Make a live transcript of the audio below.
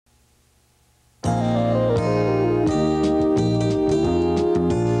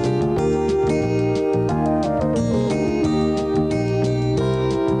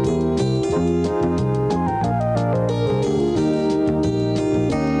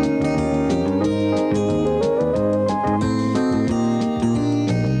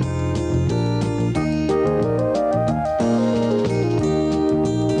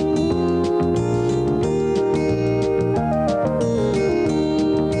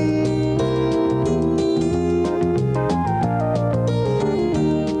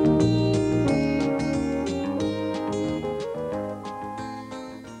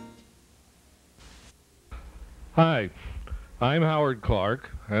I'm Howard Clark,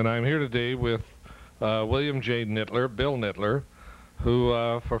 and I'm here today with William J. Nittler, Bill Nittler, who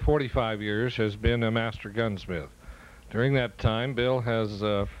for 45 years has been a master gunsmith. During that time, Bill has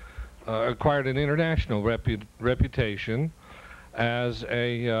acquired an international reputation as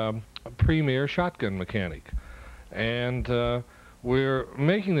a premier shotgun mechanic. And we're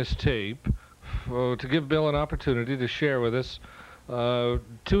making this tape to give Bill an opportunity to share with us 2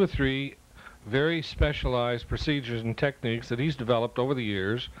 or 3 very specialized procedures and techniques that he's developed over the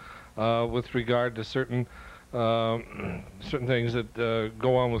years with regard to certain things that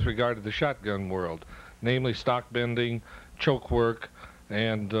go on with regard to the shotgun world, namely stock bending, choke work,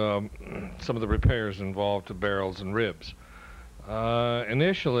 and some of the repairs involved to barrels and ribs.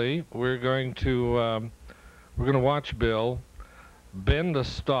 Initially, we're going to watch Bill bend the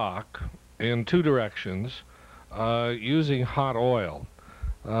stock in 2 directions using hot oil.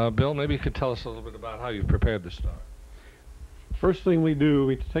 Bill, maybe you could tell us a little bit about how you prepared the stock. First thing we do,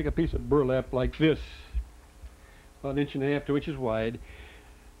 we take a piece of burlap like this, about 1.5 inches, 2 inches wide,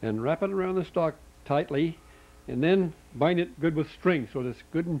 and wrap it around the stock tightly, and then bind it good with string so that it's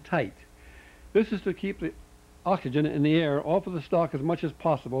good and tight. This is to keep the oxygen in the air off of the stock as much as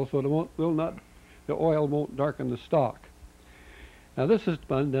possible, so the oil won't darken the stock. Now this is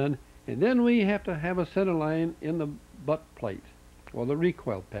done, and then we have to have a center line in the butt plate, or the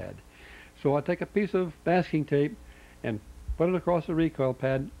recoil pad. So I take a piece of masking tape and put it across the recoil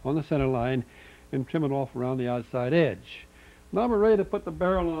pad on the center line and trim it off around the outside edge. Now we're ready to put the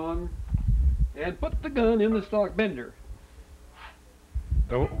barrel on and put the gun in the stock bender.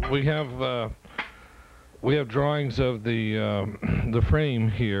 We have drawings of the frame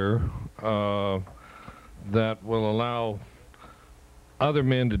here that will allow other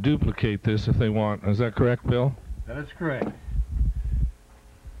men to duplicate this if they want. Is that correct, Bill? That is correct.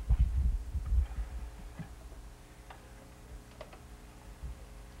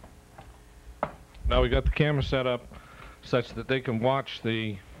 Now we got the camera set up such that they can watch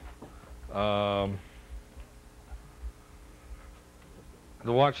the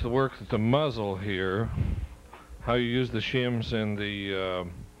work at the muzzle here, how you use the shims and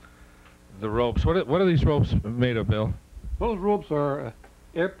the ropes. What are these ropes made of, Bill? Those ropes are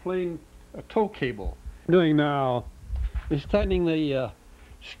airplane tow cable. What I'm doing now is tightening the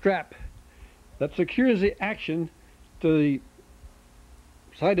strap that secures the action to the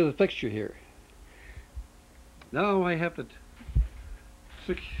side of the fixture here. Now I have to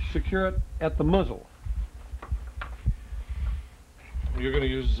secure it at the muzzle. You're going to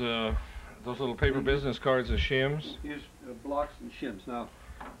use those little paper business cards as shims? Use blocks and shims. Now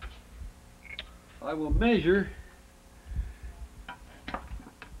I will measure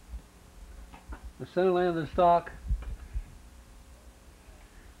the center line of the stock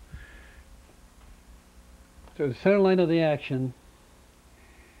to the center line of the action.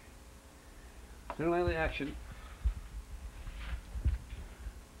 Center line of the action.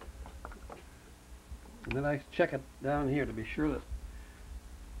 And then I check it down here to be sure that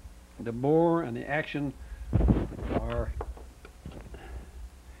the bore and the action are,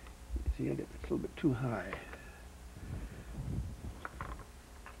 see, I get this a little bit too high.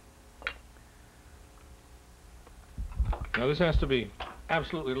 Now this has to be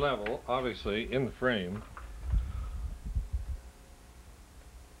absolutely level, obviously, in the frame.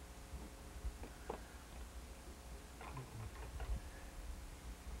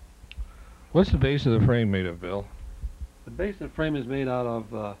 What's the base of the frame made of, Bill? The base of the frame is made out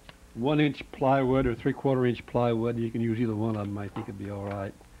of 1-inch plywood or 3/4-inch plywood. You can use either one of them. I think it'd be all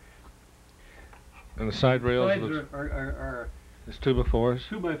right. And the side rails are it's 2x4s?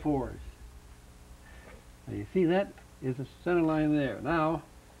 2x4s. Now you see that is the center line there. Now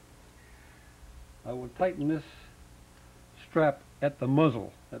I will tighten this strap at the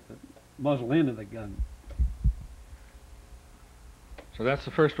muzzle end of the gun. So that's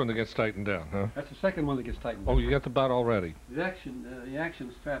the first one that gets tightened down, huh? That's the second one that gets tightened. Oh, you got the butt already. The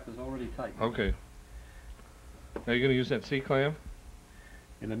action strap is already tightened. Okay. Now you're going to use that C-clamp?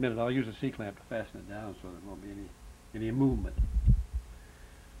 In a minute, I'll use a C-clamp to fasten it down so there won't be any movement.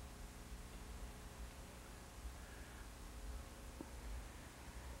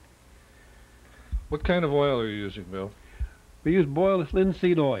 What kind of oil are you using, Bill? We use boiled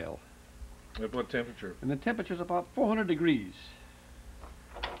linseed oil. At what temperature? And the temperature is about 400 degrees.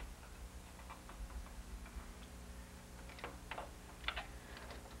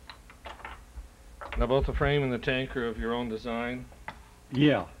 Now both the frame and the tank are of your own design?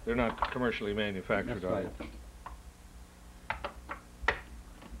 Yeah. They're not commercially manufactured, That's right.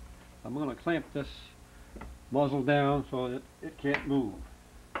 I'm going to clamp this muzzle down so that it can't move.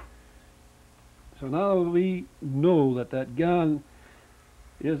 So now we know that that gun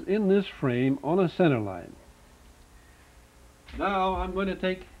is in this frame on a center line. Now I'm going to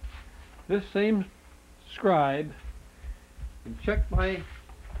take this same scribe and check my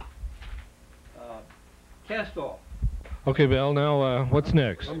cast off. Okay, Bill, now what's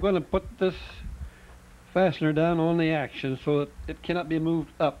next? I'm going to put this fastener down on the action so that it cannot be moved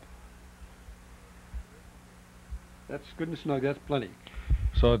up. That's good and snug, that's plenty.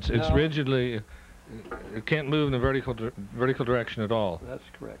 So it's Now- rigidly, it can't move in the vertical direction at all. That's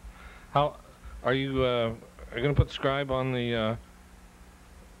correct. How are you going to put the scribe on the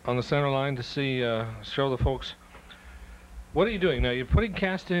center line to see show the folks? What are you doing now? You're putting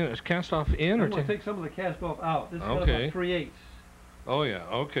cast off in, or I'm going to take some of the cast off out. This is Okay. about 3/8. Oh yeah,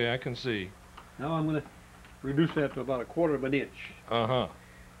 okay, I can see. Now I'm going to reduce that to about 1/4 of an inch. Uh-huh.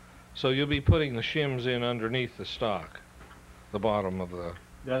 So you'll be putting the shims in underneath the stock, the bottom of the...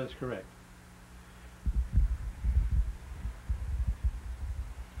 That is correct.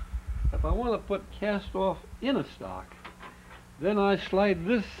 If I want to put cast off in a stock, then I slide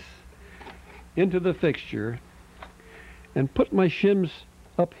this into the fixture and put my shims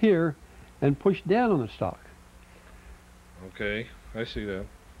up here and push down on the stock. Okay, I see that.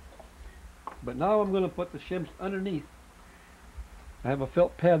 But now I'm going to put the shims underneath. I have a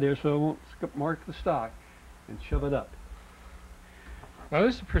felt pad there so I won't mark the stock and shove it up. Now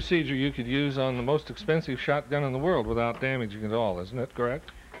this is a procedure you could use on the most expensive shotgun in the world without damaging it all, isn't it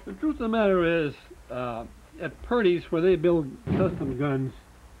correct? The truth of the matter is, at Purdy's, where they build custom guns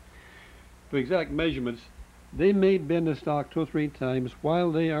to exact measurements, they may bend the stock 2 or 3 times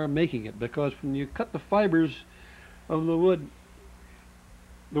while they are making it, because when you cut the fibers of the wood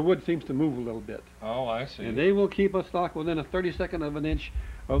seems to move a little bit. Oh, I see. And they will keep a stock within a 32nd of an inch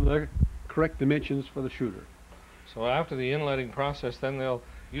of the correct dimensions for the shooter. So after the inletting process, then they'll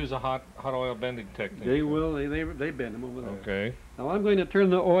use a hot oil bending technique. They will, they bend them over there. Okay. Now I'm going to turn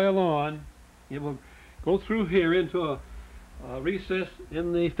the oil on. It will go through here into a recess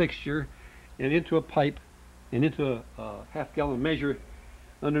in the fixture and into a pipe and into a half-gallon measure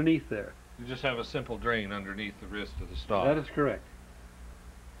underneath there. You just have a simple drain underneath the wrist of the stock. That is correct.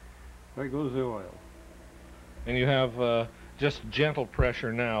 There goes the oil. And you have just gentle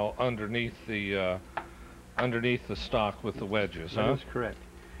pressure now underneath the stock with the wedges, huh? That is correct.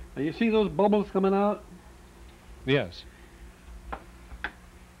 Now you see those bubbles coming out? Yes.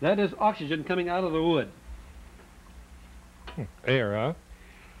 That is oxygen coming out of the wood. Air, huh?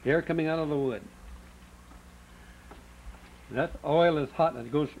 Air coming out of the wood. That oil is hot and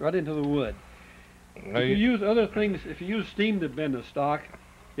it goes right into the wood. Now If you use other things, if you use steam to bend the stock,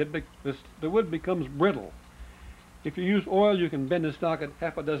 the wood becomes brittle. If you use oil, you can bend the stock at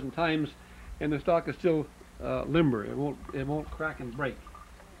half a dozen times, and the stock is still limber. It won't crack and break.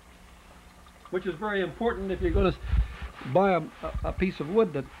 Which is very important if you're going to buy a piece of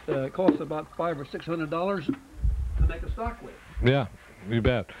wood that costs about $500 or $600 to make a stock with. Yeah, you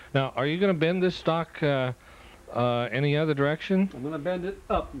bet. Now, are you going to bend this stock any other direction? I'm going to bend it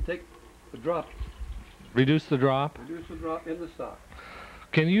up and take the drop. Reduce the drop? Reduce the drop in the stock.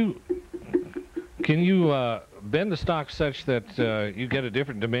 Can you bend the stock such that you get a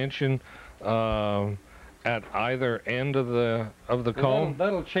different dimension at either end of the comb?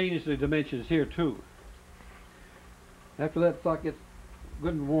 That'll change the dimensions here too. After that stock gets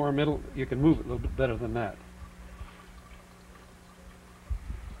good and warm, you can move it a little bit better than that.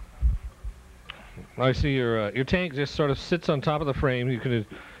 I see your tank just sort of sits on top of the frame. You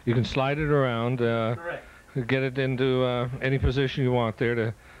can slide it around. Correct. Get it into any position you want there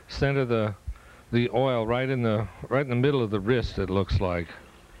to center the oil right in the middle of the wrist. It looks like.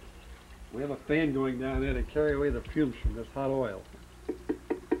 We have a fan going down there to carry away the fumes from this hot oil.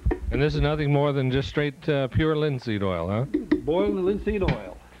 And this is nothing more than just straight pure linseed oil, huh? Boiled linseed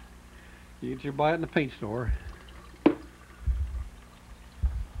oil. You can buy it in the paint store.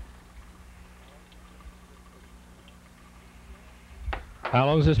 How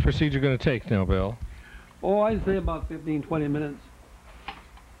long is this procedure going to take now, Bill? Oh, I'd say about 15, 20 minutes.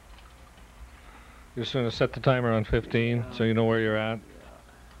 You're just going to set the timer on 15 so you know where you're at.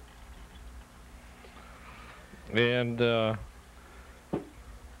 And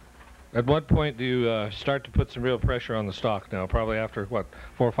at what point do you start to put some real pressure on the stock now? Probably after, what,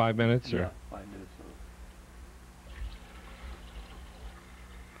 4 or 5 minutes? Or? Yeah, 5 minutes.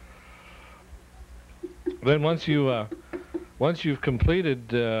 Then once you've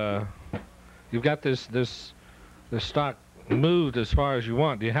completed, you've got this stock moved as far as you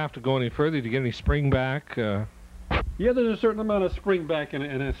want. Do you have to go any further to get any spring back? Yeah, there's a certain amount of spring back in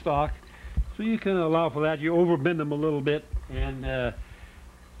a stock, so you can allow for that. You overbend them a little bit, and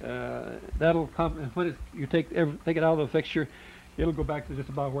That'll when you take it out of the fixture, it'll go back to just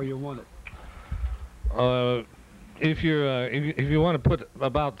about where you want it. If you want to put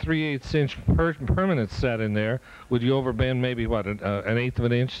about 3/8 inch permanent set in there, would you overbend maybe what an 1/8 of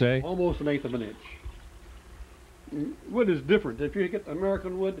an inch, say? Almost an 1/8 of an inch. Wood is different. If you get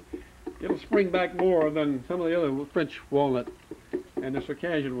American wood, it'll spring back more than some of the other French walnut and the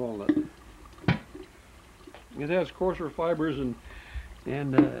Circassian walnut. It has coarser fibers and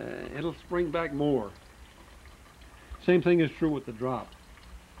it'll spring back more. Same thing is true with the drop.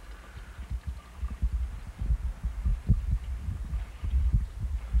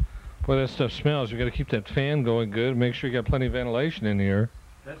 Boy, that stuff smells. You got to keep that fan going good. Make sure you got plenty of ventilation in here.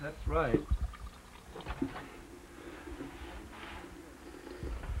 That's right.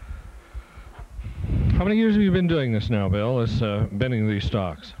 How many years have you been doing this now, Bill? This bending these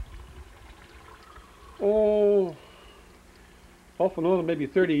stocks? Oh, off and on maybe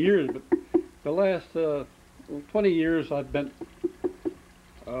 30 years, but the last 20 years I've bent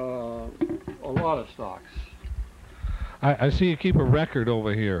a lot of stocks. I see you keep a record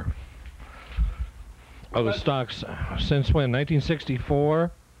over here of the stocks since when?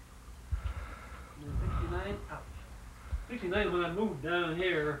 1964? 69? 69 when I moved down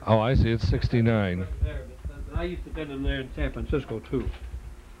here. Oh, I see. It's 69. Right there, but I used to bend them there in San Francisco too.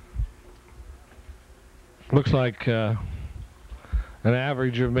 Looks like an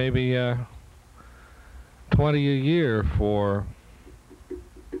average of maybe 20 a year for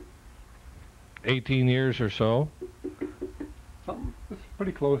 18 years or so. Something it's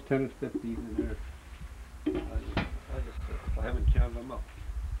pretty close, 10 to 15 in there. I haven't counted them up.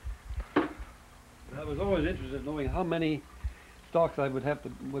 I was always interested in knowing how many stocks I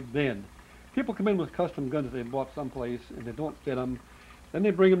would bend. People come in with custom guns they bought someplace and they don't fit them. Then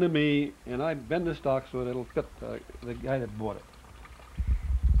they bring them to me and I bend the stock so that it'll fit the guy that bought it.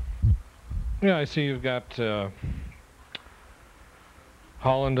 Yeah, I see you've got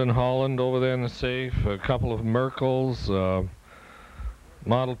Holland and Holland over there in the safe, a couple of Merkels,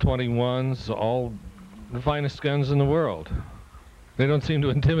 Model 21s, all the finest guns in the world. They don't seem to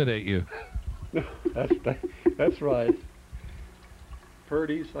intimidate you. That's right.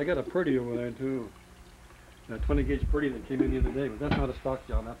 Purdy's. I got a Purdy over there too. A 20 gauge Purdy that came in the other day, but that's not a stock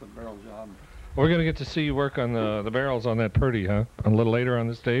job, that's a barrel job. We're going to get to see you work on the barrels on that Purdy, huh? A little later on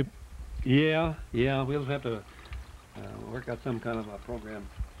this tape? Yeah, we'll have to work out some kind of a program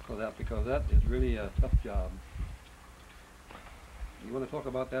for that because that is really a tough job. You want to talk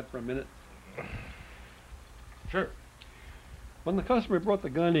about that for a minute? Sure. When the customer brought the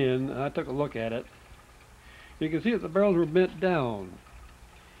gun in, I took a look at it. You can see that the barrels were bent down.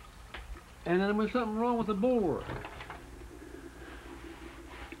 And then there was something wrong with the bore.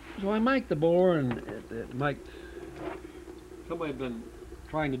 So I mic'd the bore and it mic'd. Somebody had been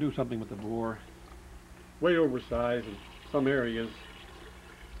trying to do something with the bore. Way oversized in some areas.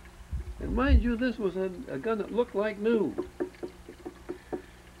 And mind you, this was a gun that looked like new.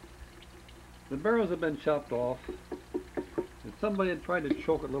 The barrels had been chopped off. And somebody had tried to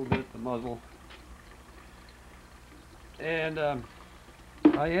choke it a little bit at the muzzle. And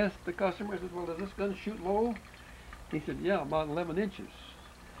I asked the customer, I said, well, does this gun shoot low? He said, yeah, about 11 inches.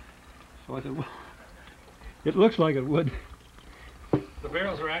 So I said, well, it looks like it would. The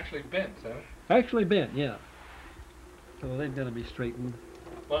barrels are actually bent, huh? Actually bent, yeah. So they've got to be straightened.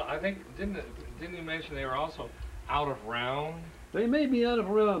 Well, I think, didn't you mention they were also out of round? They may be out of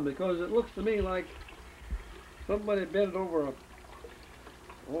round because it looks to me like somebody bent it over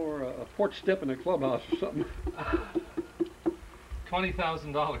a porch step in a clubhouse or something.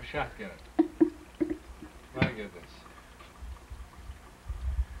 $20,000 shotgun. My goodness.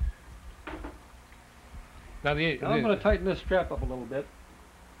 Now I'm going to tighten this strap up a little bit.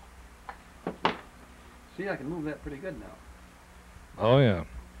 See, I can move that pretty good now. Oh yeah,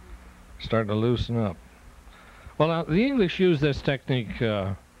 starting to loosen up. Well, now the English use this technique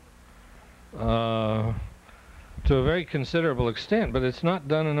to a very considerable extent, but it's not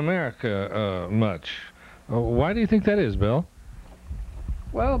done in America much. Why do you think that is, Bill?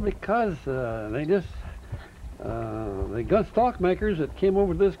 Well, because the gun stock makers that came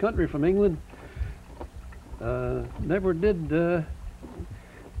over to this country from England never did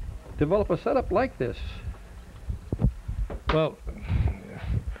develop a setup like this. Well,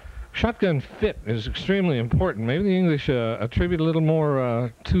 shotgun fit is extremely important. Maybe the English attribute a little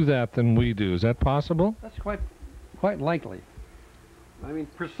more to that than we do. Is that possible? That's quite likely. I mean,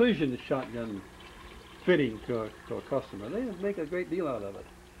 precision shotgun fitting to a customer. They make a great deal out of it.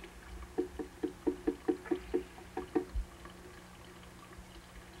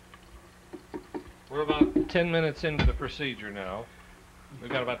 We're about 10 minutes into the procedure now.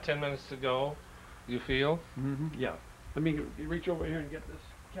 We've got about 10 minutes to go, you feel? Yeah. Let me reach over here and get this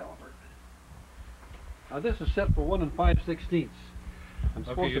caliper. Now this is set for 1 5/16. I'm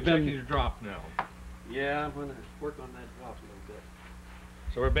supposed Okay, to you're bend. checking your drop now. Yeah, I'm going to work on that drop a little bit.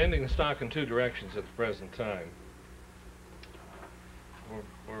 So we're bending the stock in two directions at the present time.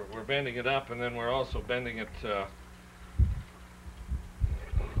 We're bending it up, and then we're also bending it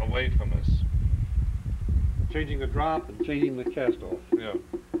away from us. Changing the drop and changing the cast off. Yeah.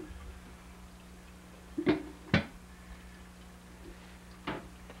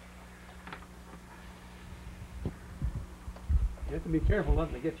 You have to be careful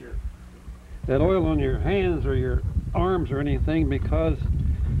not to get that oil on your hands or your arms or anything, because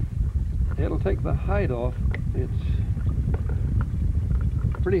it'll take the hide off. It's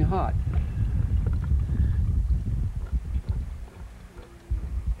pretty hot.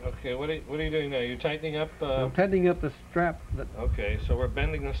 Okay, what are you doing now? You're tightening up? I'm tightening up the strap. Okay, so we're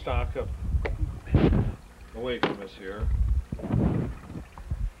bending the stock up away from us here. We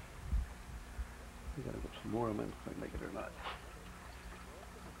gotta put some more of them in if I make it or not.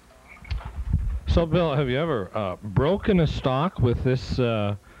 So, Bill, have you ever broken a stock with this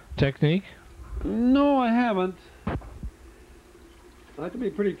technique? No, I haven't. I have to be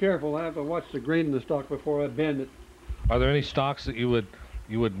pretty careful. I have to watch the grain in the stock before I bend it. Are there any stocks that you would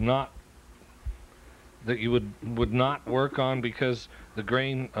not work on because the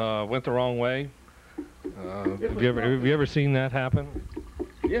grain went the wrong way? Have you ever seen that happen?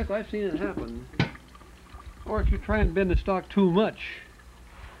 Yes, I've seen it happen. Or if you try and bend the stock too much,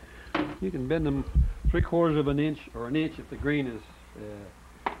 you can bend them 3/4 of an inch or an inch if the grain is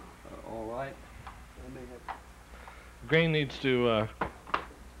all right. Grain needs to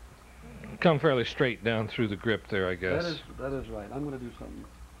come fairly straight down through the grip there, I guess. That is right. I'm going to do something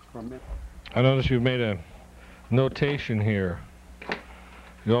for a minute. I notice you've made a notation here.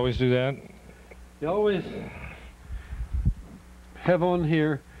 You always do that? You always have on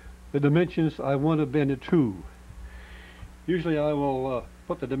here the dimensions I want to bend it to. Usually I will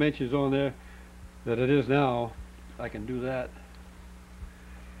put the dimensions on there that it is now. I can do that.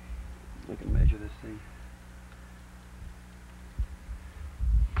 I can measure this thing.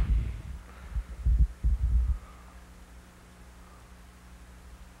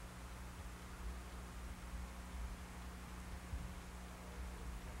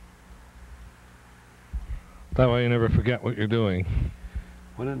 That way you never forget what you're doing.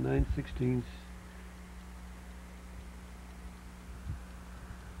 1 9/16.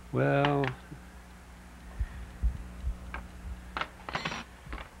 Well,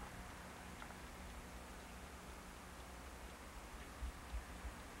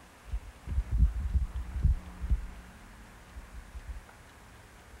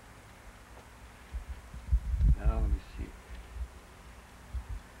 now let me see.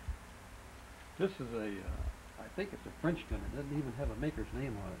 This is a, I think it's a French gun. It doesn't even have a maker's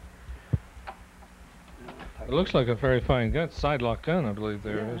name on it. It looks like a very fine gun. Side lock gun, I believe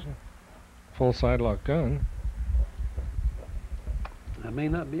there Yeah. is. Full side lock gun. I may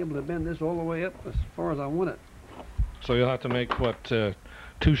not be able to bend this all the way up as far as I want it. So you'll have to make, what, 2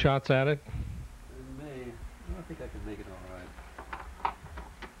 shots at it? I think I can make it all right.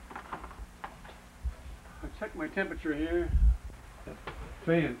 I checked my temperature here. That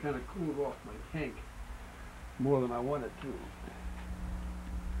fan kind of cooled off my tank more than I wanted to.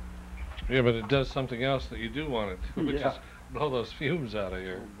 Yeah, but it does something else that you do want it to, which Yeah. is blow those fumes out of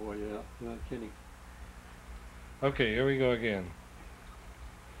here. Oh boy, yeah, you're not kidding. Okay, here we go again.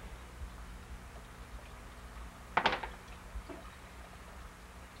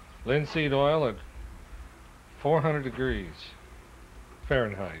 Linseed oil at 400 degrees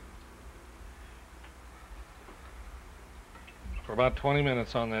Fahrenheit. For about 20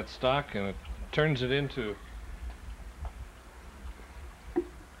 minutes on that stock, and it turns it into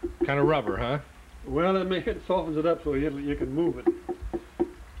kind of rubber, huh? Well, it softens it up so you can move it.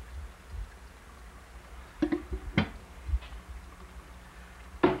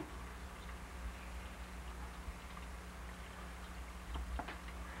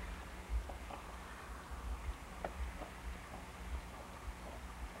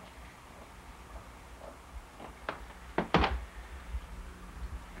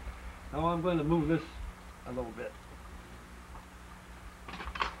 Now I'm going to move this a little bit.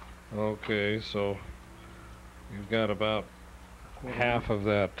 Okay, so you've got about half of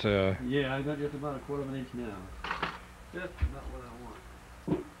that. Yeah, I got just about 1/4 of an inch now. Just about what I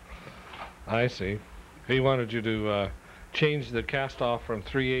want. I see. He wanted you to change the cast off from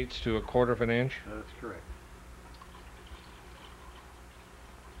 3/8 to 1/4 of an inch. That's correct.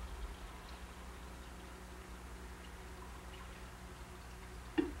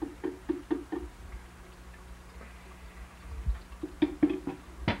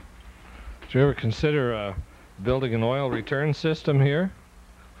 Did you ever consider building an oil return system here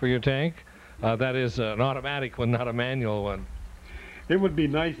for your tank? That is an automatic one, not a manual one. It would be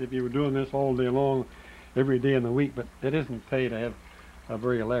nice if you were doing this all day long, every day in the week, but it isn't paid to have a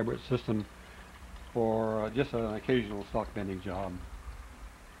very elaborate system for just an occasional stock bending job.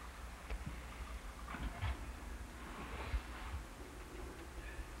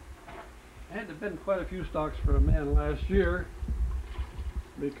 I had to bend quite a few stocks for a man last year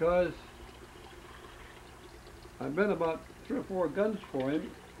because I bent about 3 or 4 guns for him,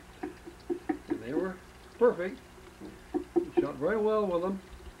 and they were perfect. He shot very well with them,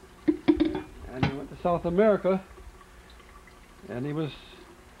 and he went to South America, and he was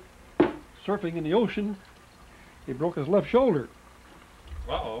surfing in the ocean. He broke his left shoulder.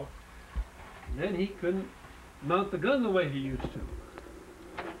 Uh-oh. Then he couldn't mount the gun the way he used to.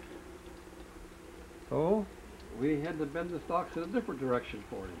 So we had to bend the stocks in a different direction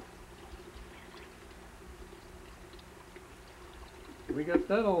for him. We got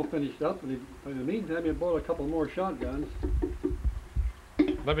that all finished up, and in the meantime he bought a couple more shotguns.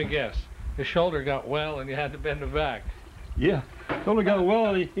 Let me guess. His shoulder got well and you had to bend it back. Yeah, shoulder got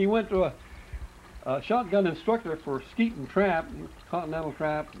well, and he went to a shotgun instructor for skeet and trap, continental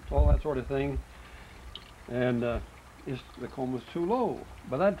trap, all that sort of thing. And the comb was too low.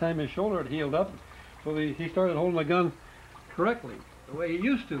 By that time his shoulder had healed up, so he started holding the gun correctly, the way he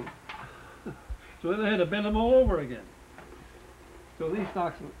used to. So then I had to bend them all over again. So these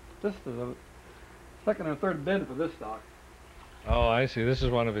stocks, this is a second or third bend for this stock. Oh, I see. This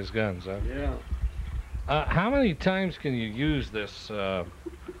is one of his guns, huh? Yeah. How many times can you use this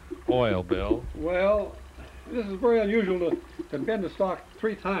oil, Bill? Well, this is very unusual to bend the stock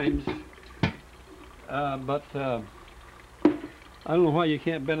 3 times, but I don't know why you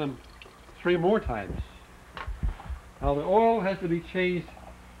can't bend them 3 more times. Now the oil has to be changed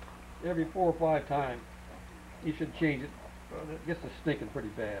every 4 or 5 times. You should change it. It gets to stinking pretty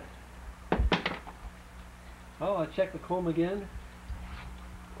bad. Oh, I check the comb again.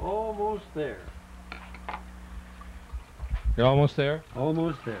 Almost there. You're almost there?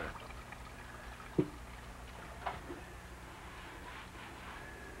 Almost there.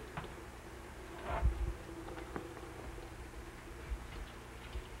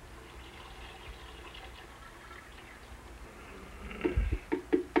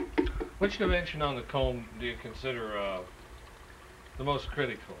 Which dimension on the comb do you consider the most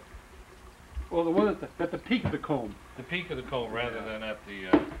critical? Well, the one at the peak of the comb. The peak of the comb rather than at the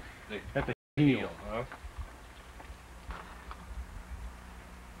At the heel. Huh?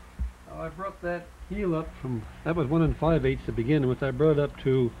 I brought that heel up from, that was 1 5/8 to begin with. I brought it up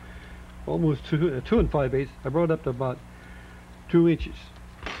to almost 2 5/8. I brought it up to about 2 inches.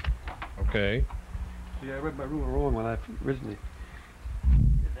 Okay. See, I read my rule wrong when I originally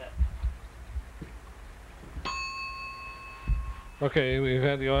did that. Okay, we've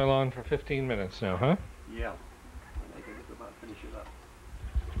had the oil on for 15 minutes now, huh? Yeah. I can just about finish it up.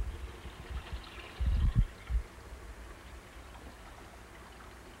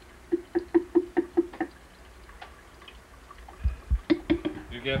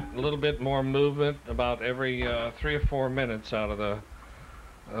 You get a little bit more movement about every 3 or 4 minutes out of the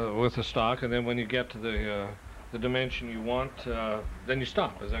with the stock, and then when you get to the dimension you want, then you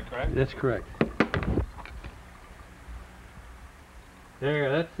stop. Is that correct? That's correct.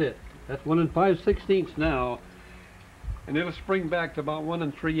 There, that's it. That's 1 5/16 now, and it'll spring back to about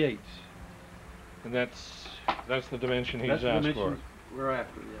 1 3/8. And that's the dimension he's That's the asked dimension for. we're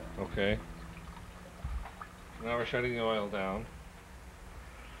after, yeah. Okay. Now we're shutting the oil down.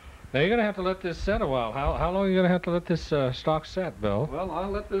 Now you're going to have to let this set a while. How long are you going to have to let this stock set, Bill? Well,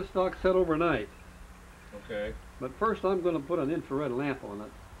 I'll let this stock set overnight. Okay. But first I'm going to put an infrared lamp on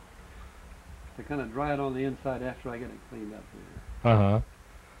it to kind of dry it on the inside after I get it cleaned up here. Uh-huh.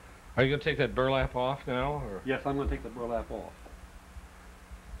 Are you going to take that burlap off now? Or? Yes, I'm going to take the burlap off.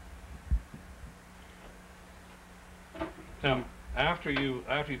 Now, after you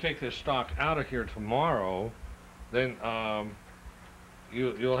take this stock out of here tomorrow, then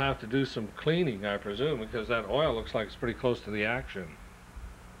you'll have to do some cleaning, I presume, because that oil looks like it's pretty close to the action.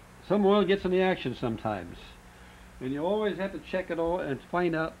 Some oil gets in the action sometimes, and you always have to check it all and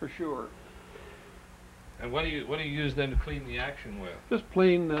find out for sure. And what do you use then to clean the action with? Just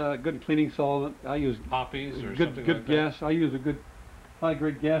plain good cleaning solvent. I use Poppies or good something good like gas. I use a good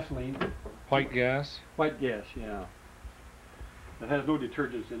high-grade gasoline. that? White gas? White gas, yeah. It has no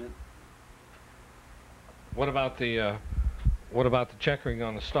detergents in it. What about the checkering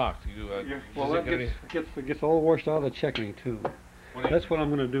on the stock? Do you? Well, that gets all washed out of the checkering too. That's what I'm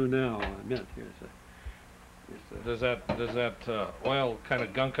going to do now. I meant here. Does that oil kind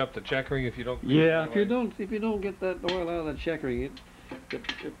of gunk up the checkering if you don't? Yeah, if you don't get that oil out of the checkering, it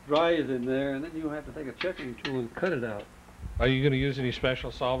dries in there, and then you have to take a checkering tool and cut it out. Are you going to use any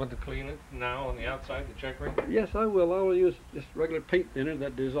special solvent to clean it now on the outside, the checkering? Yes, I will. I will use just regular paint thinner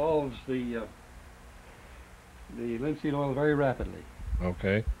that dissolves the linseed oil very rapidly.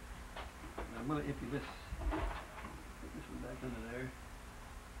 Okay. I'm going to empty this. Put this one back under there.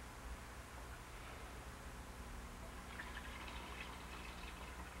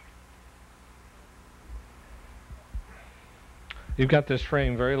 You've got this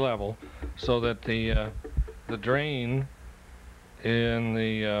frame very level, so that the drain in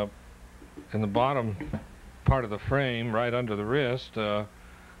the bottom part of the frame, right under the wrist,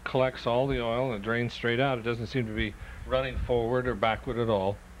 collects all the oil and it drains straight out. It doesn't seem to be running forward or backward at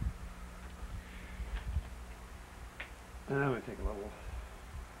all. I'm going to take a little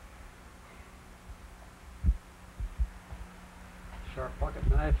sharp pocket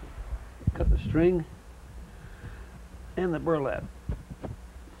knife, cut the string and the burlap.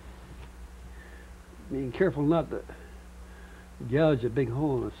 Being careful not to gouge a big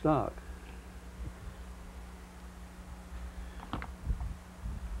hole in the stock.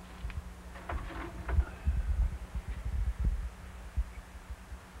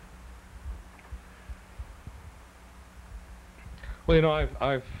 Well, you know,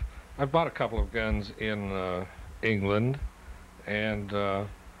 I've bought a couple of guns in England, and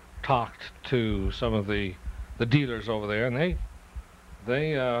talked to some of the dealers over there, and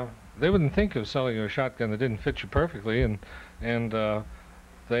they wouldn't think of selling you a shotgun that didn't fit you perfectly, and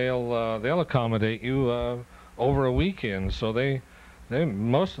they'll accommodate you over a weekend. So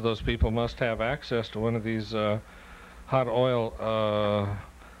most of those people must have access to one of these hot oil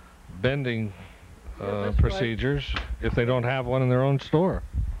bending procedures, right, if they don't have one in their own store.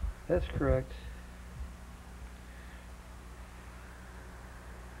 That's correct.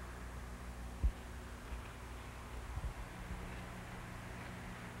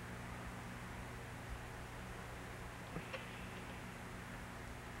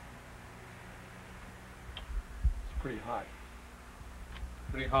 It's pretty hot.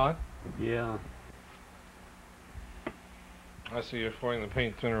 Pretty hot? Yeah. I see you're pouring the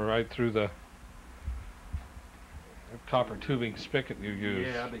paint thinner right through the copper tubing spigot you use.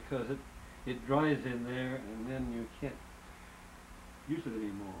 Yeah, because it dries in there, and then you can't use it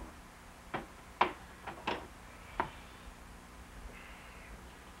anymore.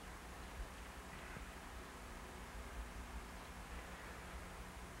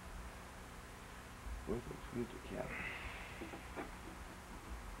 Where's the filter cap?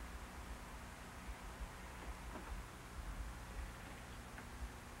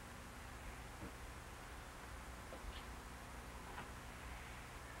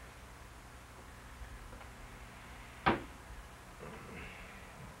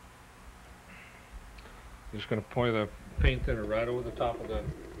 Just going to pour the paint thinner right over the top of the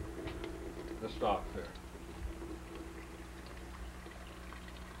stock there.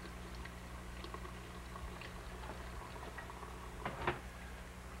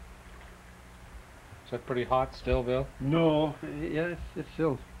 Is that pretty hot still, Bill? No, yeah, it's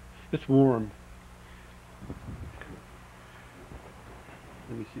still, it's warm.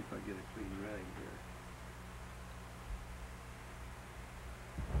 Let me see if I get a clean rag here.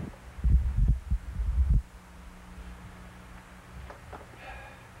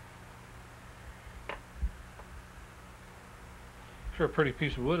 Sure, a pretty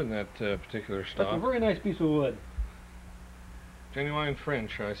piece of wood in that particular stock. That's a very nice piece of wood. Genuine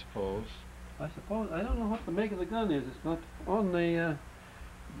French, I suppose. I suppose. I don't know what the make of the gun is. It's not on the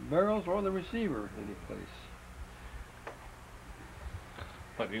barrels or the receiver any place.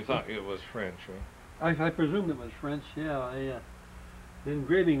 But you thought it was French, huh? I presumed it was French, yeah. The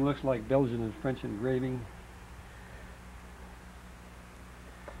engraving looks like Belgian and French engraving.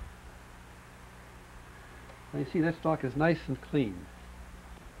 You see, that stock is nice and clean.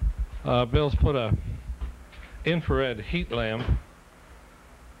 Bill's put a infrared heat lamp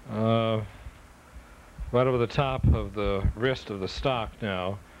right over the top of the wrist of the stock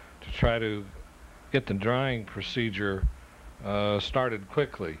now to try to get the drying procedure started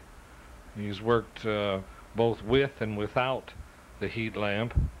quickly. He's worked both with and without the heat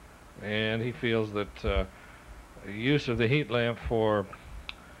lamp, and he feels that use of the heat lamp for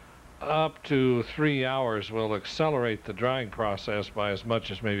up to 3 hours will accelerate the drying process by as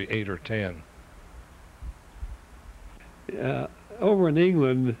much as maybe 8 or 10. Over in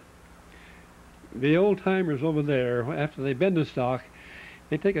England, the old-timers over there, after they bend the stock,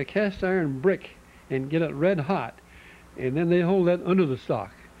 they take a cast iron brick and get it red hot, and then they hold that under the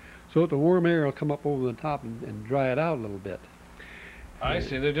stock so that the warm air will come up over the top and dry it out a little bit. I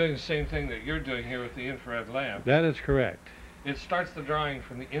see. They're doing the same thing that you're doing here with the infrared lamp. That is correct. It starts the drying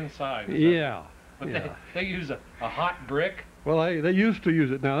from the inside. Yeah. But yeah. they use a hot brick? Well, they used to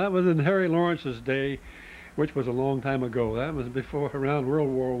use it. Now, that was in Harry Lawrence's day, which was a long time ago. That was before, around World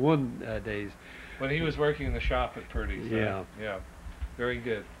War I days. When he was working in the shop at Purdy's. Yeah. Yeah. Very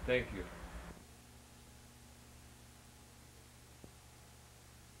good. Thank you.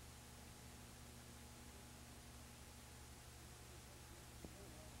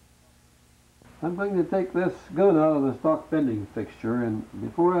 I'm going to take this gun out of the stock bending fixture, and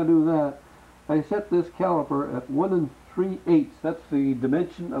before I do that, I set this caliper at 1 3/8. That's the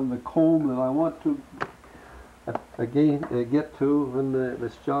dimension of the comb that I want to get to when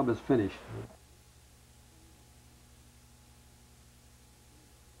this job is finished.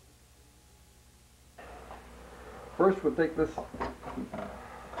 First we'll take this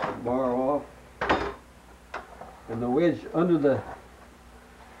bar off, and the wedge under the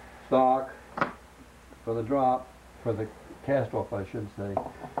stock for the drop, for the cast off I should say.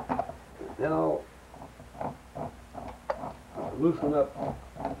 Then I'll loosen up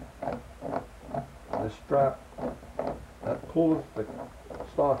the strap that pulls the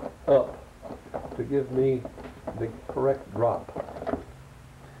stock up to give me the correct drop.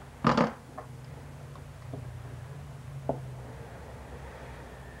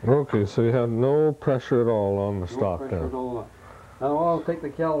 Okay, so you have no pressure at all on the stock there. Now I'll take the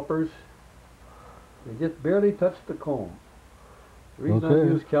calipers. They just barely touch the comb. The reason I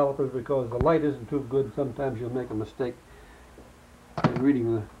use calipers because the light isn't too good. Sometimes you'll make a mistake in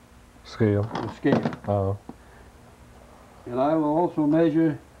reading the scale. Oh. And I will also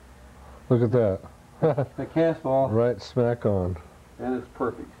measure. Look at that. The cast off. Right smack on. And it's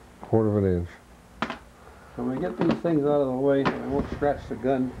perfect. 1/4 of an inch. So we get these things out of the way so we won't scratch the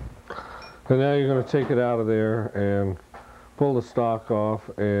gun. So now you're going to take it out of there and pull the stock off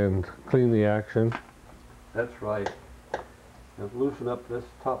and clean the action. That's right. And loosen up this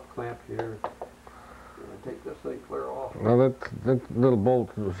top clamp here. And take this thing clear off. Now that little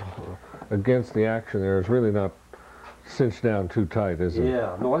bolt was against the action there is really not cinched down too tight, is it?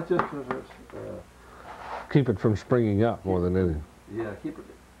 Yeah, no, it's just keep it from springing up more than anything. Yeah, keep it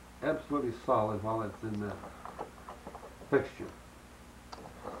absolutely solid while it's in the fixture.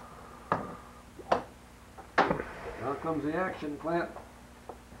 Now comes the action clamp.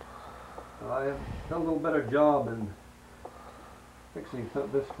 I have done a little better job in fixing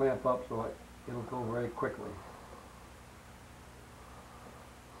this clamp up so it'll go very quickly.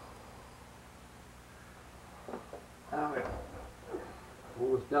 Now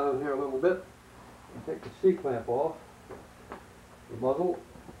pull this down here a little bit and take the C-clamp off, the muzzle.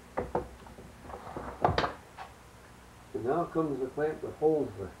 And now comes the clamp that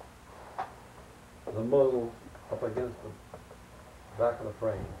holds the muzzle up against the back of the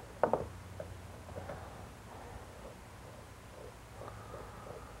frame.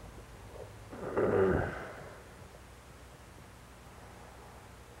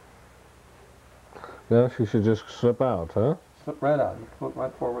 Now she should just slip out, huh? Slip right out. You flip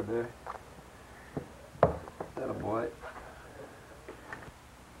right forward there. That'll boy.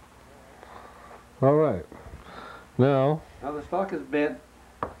 All right. Now the stock is bent.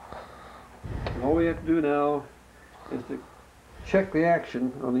 And all we have to do now is to check the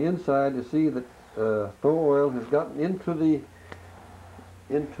action on the inside to see that stove oil has gotten into the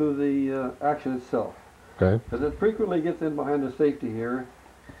action itself. Okay. Because it frequently gets in behind the safety here,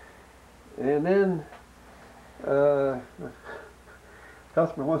 and then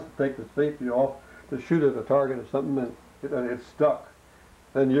customer wants to take the safety off to shoot at a target or something, and it's stuck.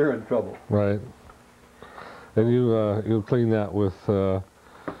 Then you're in trouble. Right. And you'll clean that with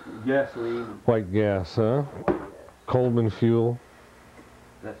gasoline. White gas, huh? Coleman fuel.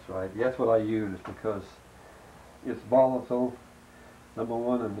 That's right. That's what I use because it's volatile, number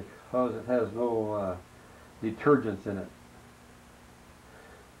one, and because it has no detergents in it.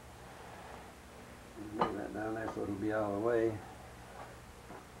 Bring that down there so it'll be out of the way.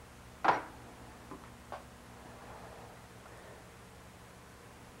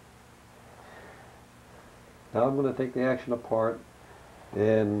 Now I'm going to take the action apart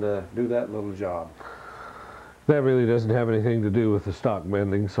and do that little job. That really doesn't have anything to do with the stock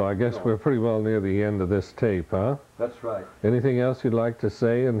bending, so I guess we're pretty well near the end of this tape, huh? That's right. Anything else you'd like to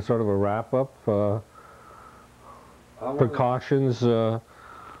say in sort of a wrap-up? Precautions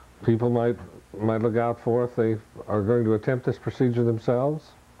people might look out for if they are going to attempt this procedure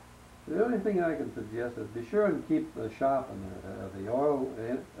themselves? The only thing I can suggest is be sure and keep the shop and the oil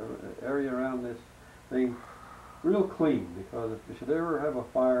area around this thing real clean, because if you should ever have a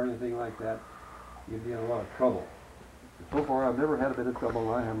fire or anything like that, you'd be in a lot of trouble. So far, I've never had a bit of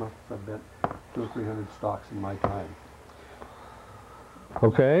trouble. I must have bet 200 or 300 stocks in my time.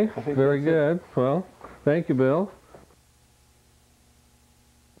 Okay, very that's good. Well, thank you, Bill.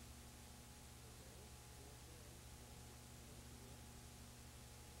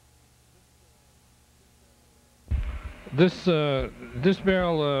 This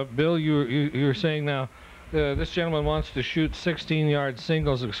barrel, Bill, you're saying now, this gentleman wants to shoot 16-yard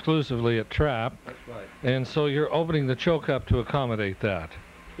singles exclusively at trap. That's right. And so you're opening the choke up to accommodate that.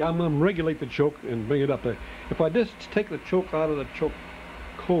 Yeah, I'm going to regulate the choke and bring it up there. If I just take the choke out of the choke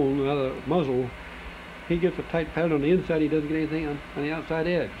cone, out of the muzzle, he gets a tight pattern on the inside. He doesn't get anything on the outside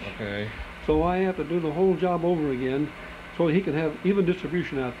edge. Okay. So I have to do the whole job over again so he can have even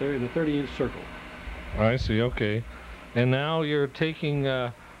distribution out there in a 30-inch circle. I see, okay. And now you're taking,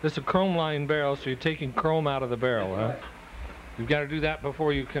 this is a chrome line barrel, so you're taking chrome out of the barrel, huh? Right. You've got to do that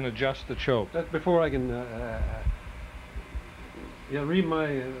before you can adjust the choke. That's before I can read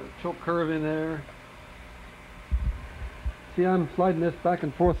my choke curve in there. See, I'm sliding this back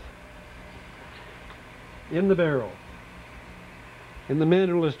and forth in the barrel. And the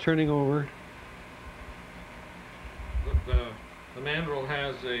mandrel is turning over. The mandrel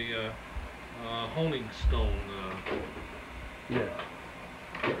has a honing stone. Yeah.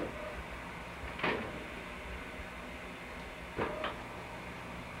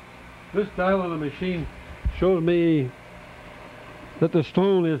 This dial on the machine showed me that the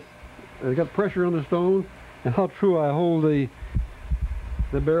stone is, got pressure on the stone, and how true I hold the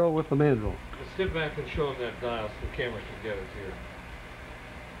barrel with the mandrel. Let's get back and show them that dial so the camera can get it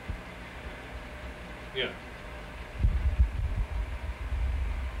here. Yeah.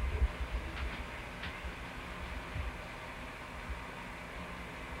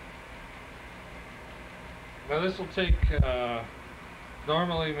 Now this will take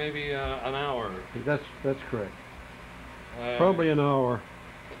normally maybe an hour. That's correct. Probably an hour.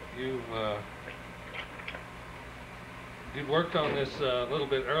 You've worked on this a little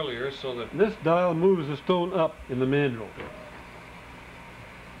bit earlier, so that This dial moves the stone up in the mandrel.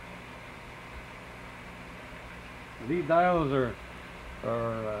 These dials are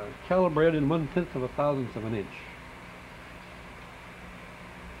calibrated in 1/10 of a thousandth of an inch.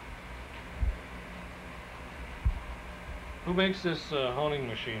 Who makes this honing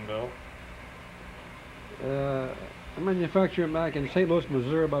machine, Bill? A manufacturer back in St. Louis,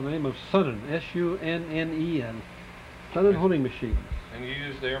 Missouri by the name of Sunnen, S-U-N-N-E-N. Sunnen honing machines. And you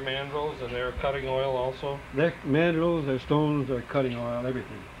use their mandrels and their cutting oil also? Their mandrels, their stones, their cutting oil,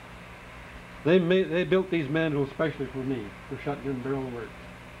 everything. They built these mandrels especially for me, for shotgun barrel work.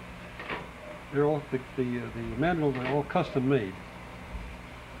 They're all, the mandrels are all custom made.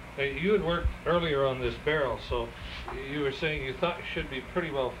 Hey, you had worked earlier on this barrel, so you were saying you thought it should be pretty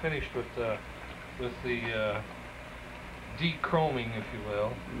well finished with the dechroming, if you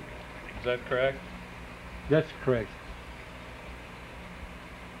will. Is that correct? That's correct.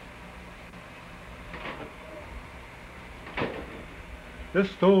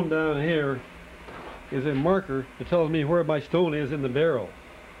 This stone down here is a marker that tells me where my stone is in the barrel.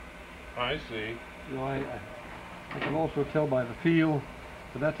 I see. You know, I can also tell by the feel,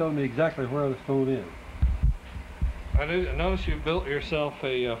 but that tells me exactly where the stone is. I notice you built yourself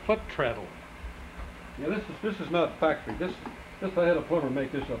a foot treadle. Yeah, this is not factory. This I had a plumber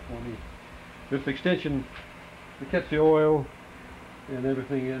make this up for me. This extension to catch the oil and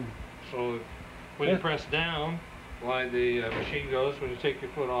everything in. So when you press down, why the machine goes. When you take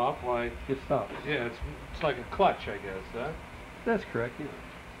your foot off, why it stops. Yeah, it's like a clutch, I guess. Huh? That's correct. Yeah.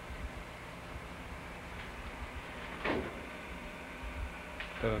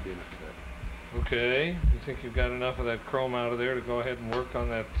 That'll be enough of that. Okay. You think you've got enough of that chrome out of there to go ahead and work on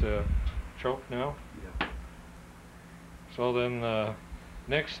that choke now? Yeah. So then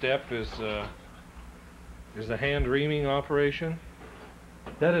next step is the hand reaming operation?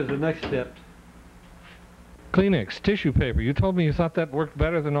 That is the next step. Kleenex, tissue paper. You told me you thought that worked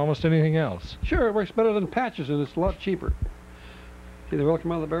better than almost anything else. Sure, it works better than patches and it's a lot cheaper. See the oil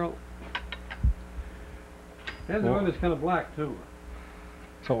come out of the barrel? And the oil is kind of black too.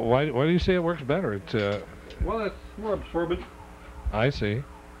 So why do you say it works better? It's well, it's more absorbent. I see.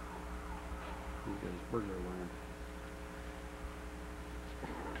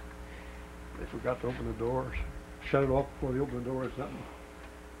 They forgot to open the door. Shut it off before they open the door or something.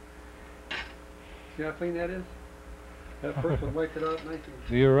 See how clean that is? That first one wiped it out nicely.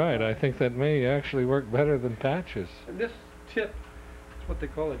 You're right. I think that may actually work better than patches. And this tip is what they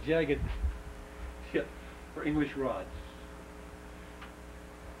call a jagged tip for English rods.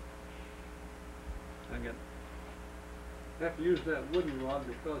 I got have to use that wooden rod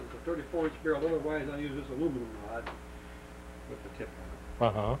because it's a 34-inch barrel. Otherwise, I use this aluminum rod with the tip on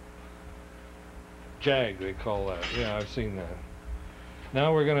it. Uh-huh. Jag, they call that. Yeah, I've seen that.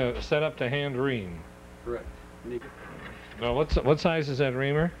 Now we're going to set up the hand ream. Correct. Now, what size is that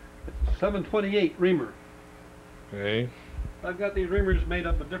reamer? It's a 728 reamer. Okay. I've got these reamers made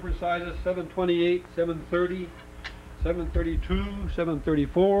up of different sizes: 728, 730, 732,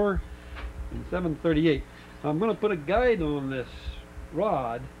 734, and 738. I'm going to put a guide on this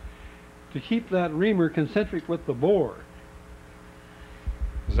rod to keep that reamer concentric with the bore.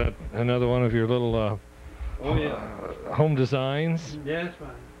 Is that another one of your little Oh yeah. Home designs? Yeah, that's fine.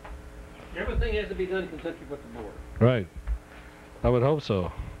 Everything has to be done concentric with the bore. Right. I would hope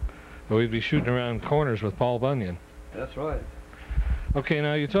so. Or we'd be shooting around corners with Paul Bunyan. That's right. Okay,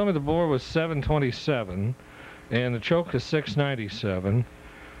 now you told me the bore was 727 and the choke is 697.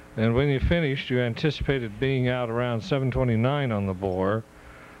 And when you finished, you anticipated being out around 729 on the bore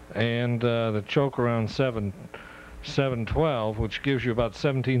and the choke around 712, which gives you about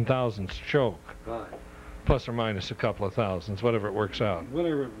 17 thousandths choke. Right. Plus or minus a couple of thousandths, whatever it works out.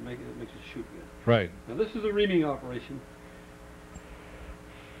 Whatever makes it shoot good. Right. Now this is a reaming operation.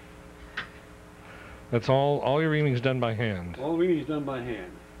 That's all your reaming's done by hand. All reaming is done by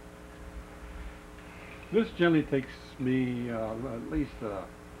hand. This generally takes me at least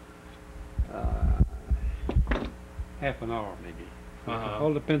half an hour, maybe. Uh-huh. It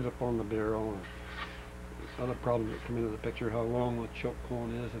all depends upon the barrel. There's other problems that come into the picture: how long the choke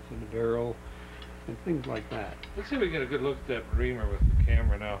cone is that's in the barrel, and things like that. Let's see if we can get a good look at that reamer with the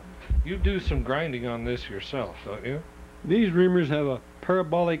camera now. You do some grinding on this yourself, don't you? These reamers have a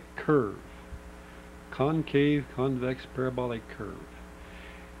parabolic curve. Concave, convex, parabolic curve.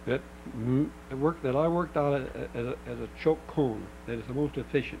 That I worked out as a choke cone that is the most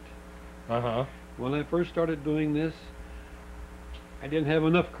efficient. Uh-huh. When I first started doing this, I didn't have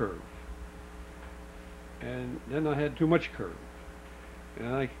enough curve, and then I had too much curve,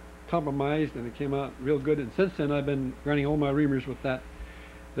 and I compromised, and it came out real good. And since then, I've been grinding all my reamers with that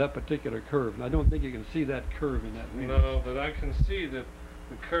particular curve. And I don't think you can see that curve in that reamer. No, but I can see that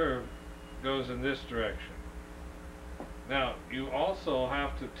the curve goes in this direction. Now, you also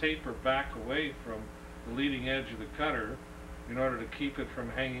have to taper back away from the leading edge of the cutter in order to keep it from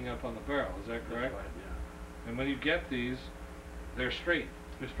hanging up on the barrel. Is that correct? That's right, yeah. And when you get these, they're straight.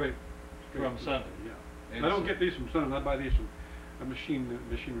 They're straight From Sun. Yeah. And I don't get these from Sun. I buy these from a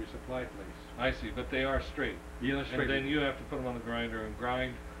machinery supply place. I see, but they are straight. Yeah, they're straight. And then you have to put them on the grinder and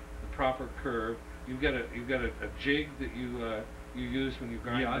grind the proper curve. You've got a jig that you use when you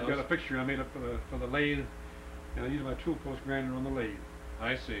grind. Yeah, those? I've got a fixture I made up for the lathe, and I use my tool post grinder on the lathe.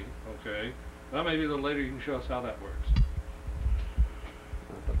 I see. Okay. Well, maybe a little later you can show us how that works.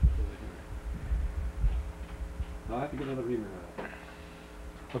 Now I have to get another reamer out.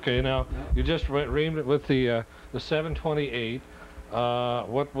 Okay. Now you just reamed it with the 728.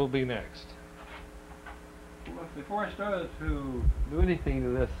 What will be next? Well, before I started to do anything to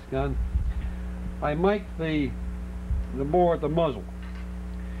this gun, I mic'd the bore at the muzzle,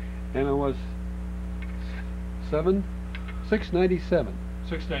 and it was 697.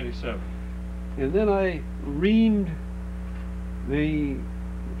 697. And then I reamed the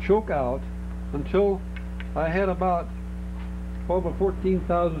choke out until I had about 12 or 14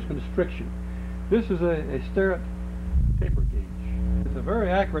 thousandths constriction. This is a Starrett taper gauge. It's a very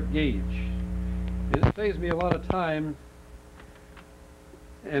accurate gauge. And it saves me a lot of time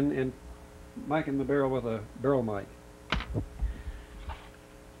in micing the barrel with a barrel mic.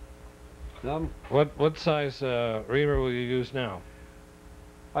 Now, What size reamer will you use now?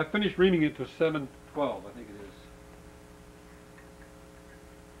 I finished reaming it to 712, I think it is.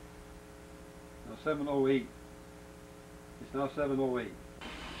 Now 708. It's now 708.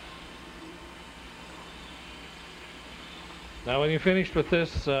 Now, when you're finished with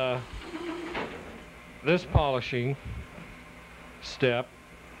this this polishing step,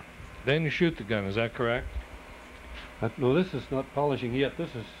 then you shoot the gun. Is that correct? No, this is not polishing yet.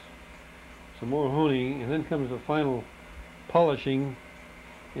 This is some more honing, and then comes the final polishing.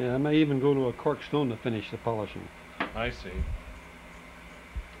 Yeah, I may even go to a cork stone to finish the polishing. I see.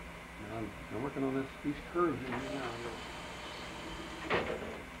 I'm working on these curves in here now.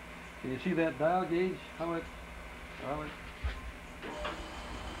 Can you see that dial gauge? How it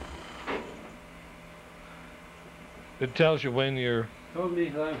It tells you when you're told me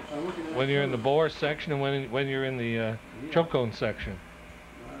I'm looking at when you're in the bore section and when you're in the choke cone section.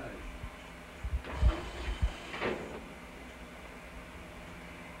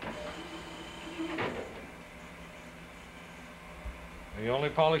 Right. You only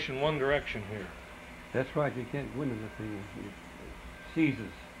polish in one direction here. That's right, you can't go into the thing. It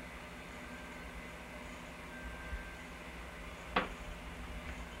seizes.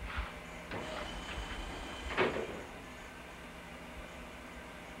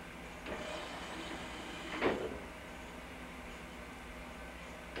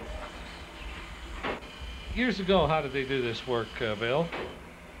 Years ago, how did they do this work, Bill?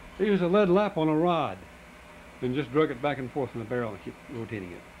 They use a lead lap on a rod and just drug it back and forth in the barrel and keep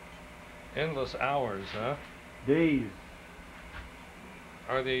rotating it. Endless hours, huh? Days.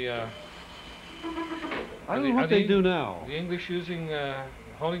 Are they, I don't know what they do now. the English using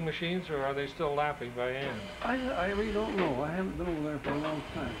honing machines, or are they still lapping by hand? I really don't know. I haven't been over there for a long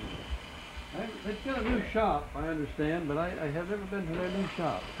time. They've got a new shop, I understand, but I have never been to their new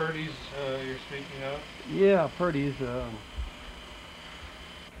shop. Purdy's, you're speaking of? Yeah, Purdy's.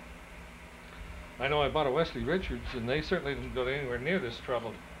 I know I bought a Wesley Richards, and they certainly didn't go to anywhere near this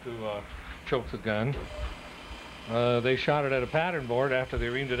trouble to choke the gun. They shot it at a pattern board after they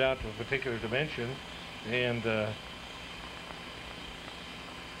reamed it out to a particular dimension, and the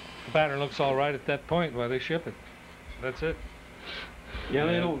pattern looks all right at that point while they ship it. That's it. Yeah,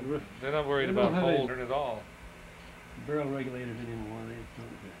 They're not worried about hold at all. Barrel regulators anymore. They don't.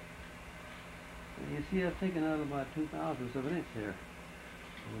 You see, I've taken out about 2/1000 of an inch there.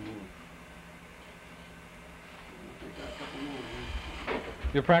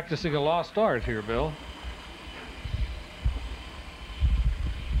 You're practicing a lost art here, Bill.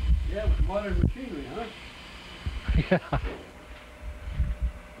 Yeah, with modern machinery, huh? Yeah.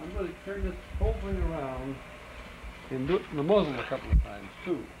 I'm going to turn this whole thing around and do it from the muzzle a couple of times,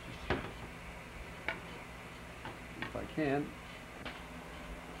 too. If I can.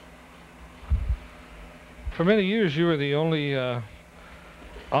 For many years, you were the only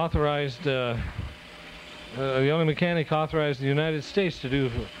authorized, the only mechanic authorized in the United States to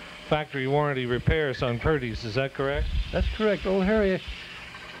do factory warranty repairs on Purdy's. Is that correct? That's correct. Old Harry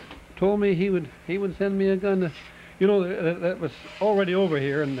told me he would send me a gun to, you know, that was already over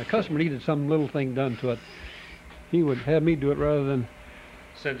here, and the customer needed some little thing done to it. He would have me do it rather than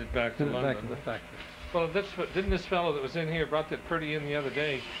send it back to London. Back to the factory. Well, didn't this fellow that was in here, brought that Purdy in the other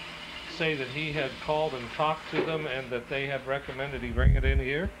day, say that he had called and talked to them and that they had recommended he bring it in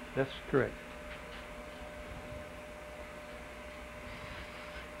here? That's correct.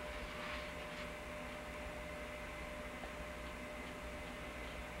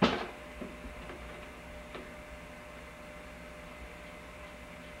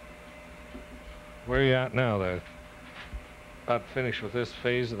 Where are you at now, though? About finished with this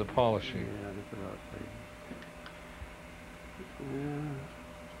phase of the polishing. Yeah, that's about right. Yeah.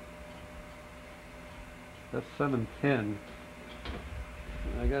 That's 710.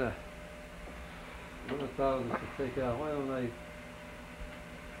 I got another 1,000 to take out. Why don't I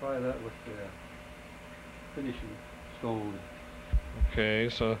try that with the finishing stone? Okay,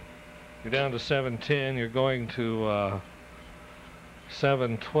 so you're down to 710. You're going to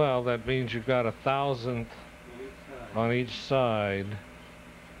 712. That means you've got 1,000 on each side,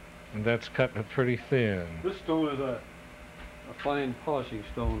 and that's cutting it pretty thin. This stone is a fine polishing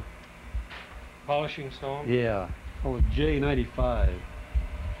stone. Polishing stone? Yeah, called J95.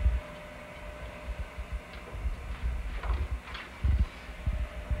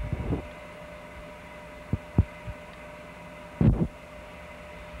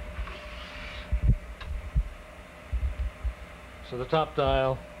 So the top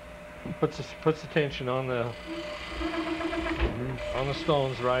dial puts the tension on the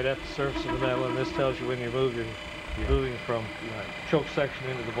stones right at the surface of the metal, and this tells you when you're moving from choke section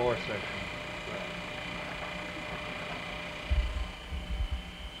into the bore section.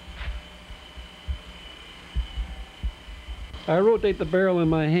 I rotate the barrel in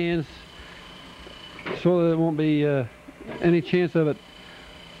my hands so that there won't be any chance of it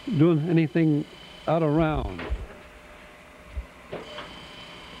doing anything out of round.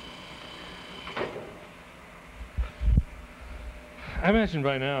 I imagine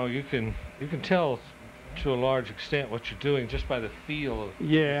by now you can tell to a large extent what you're doing just by the feel of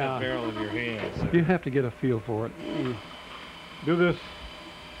that barrel in your hands. You have to get a feel for it. You do this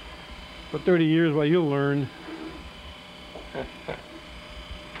for 30 years, well, you'll learn.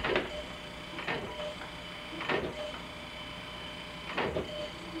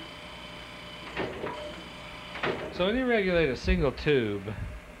 So when you regulate a single tube,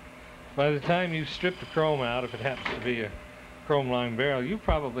 by the time you've stripped the chrome out, if it happens to be a chrome lime barrel, you've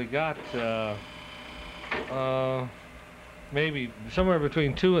probably got maybe somewhere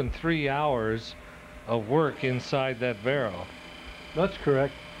between 2 and 3 hours of work inside that barrel. That's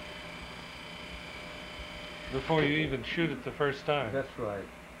correct. Before you even shoot it the first time. That's right.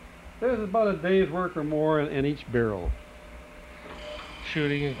 There's about a day's work or more in each barrel.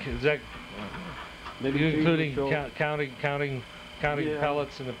 Shooting, is that Maybe you including so. counting Yeah.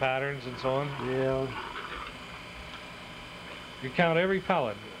 pellets and the patterns and so on? Yeah. You count every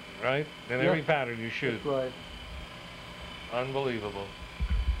pellet, right? And Yeah. every pattern you shoot. That's right. Unbelievable.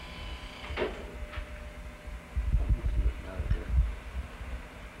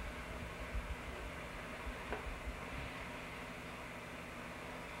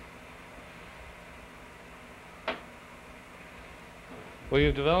 Well,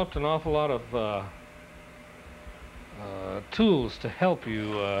 you've developed an awful lot of tools to help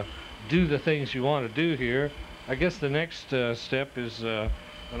you do the things you want to do here. I guess the next step is an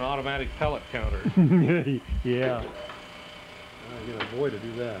automatic pellet counter. Yeah. I get a boy to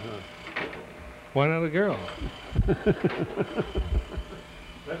do that, huh? Why not a girl?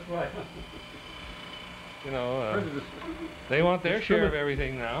 That's right. You know, Prejudice. they want their share of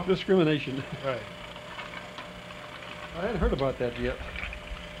everything now. Discrimination. Right. I hadn't heard about that yet.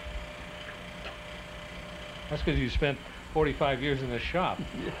 That's because you spent 45 years in this shop.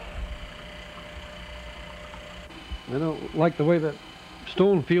 Yeah. I don't like the way that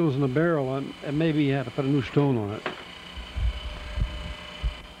stone feels in the barrel, and maybe you have to put a new stone on it.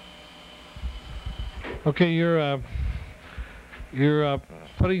 Okay, you're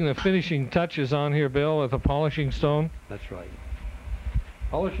putting the finishing touches on here, Bill, with a polishing stone. That's right.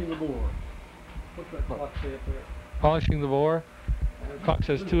 Polishing the bore. What's that clock say up there? Polishing the bore. Clock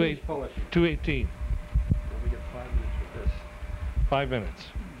says 218. We get 5 minutes with this. 5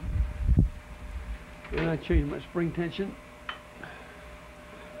 minutes. And I changed my spring tension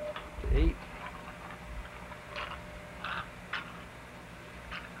to 8.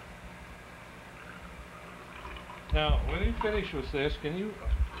 Now, when you finish with this, can you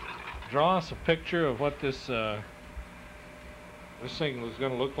draw us a picture of what this this thing was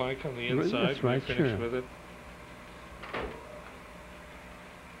going to look like on the inside? That's right, when you finish sure. with it?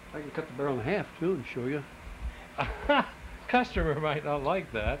 I can cut the barrel in half too and show you. Customer might not like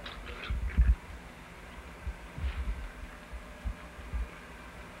that.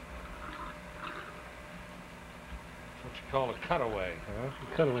 What you call a cutaway, huh?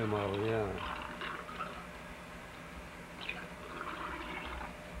 Cutaway model, yeah.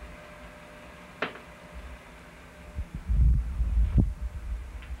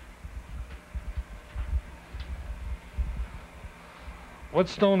 What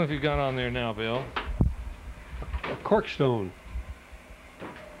stone have you got on there now, Bill? A cork stone.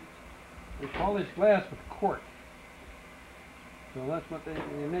 They polish glass with cork. So that's what they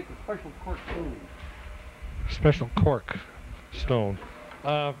make a special cork stone. Special cork stone.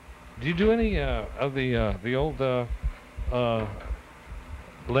 Do you do any of the old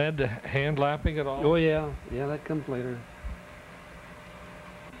lead hand lapping at all? Oh yeah, yeah, that comes later.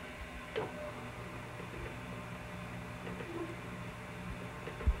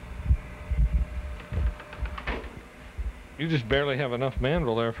 You just barely have enough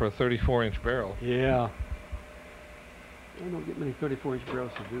mandrel there for a 34-inch barrel. Yeah. I don't get many 34-inch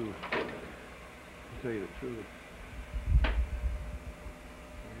barrels to do. To tell you the truth. I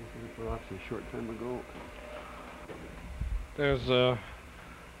put off a short time ago. There's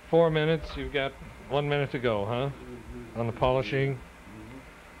 4 minutes. You've got 1 minute to go, huh? Mm-hmm. On the polishing.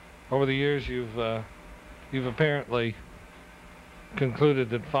 Mm-hmm. Over the years, you've apparently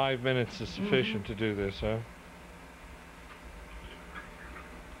concluded that 5 minutes is sufficient to do this, huh?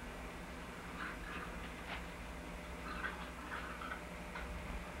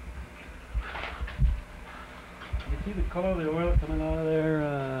 You see the color of the oil coming out of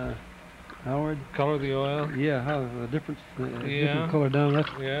there, Howard? Color the oil? Yeah, how the difference, Yeah. different color down.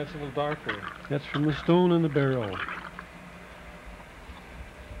 Yeah, it's a little darker. That's from the stone in the barrel.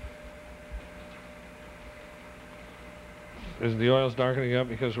 Is the oil's darkening up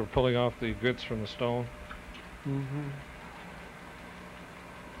because we're pulling off the grits from the stone? Mm-hmm.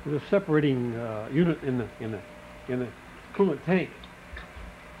 There's a separating unit in the coolant tank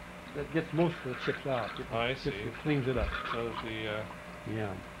that gets most of the chips out. I see. It cleans it up. So that the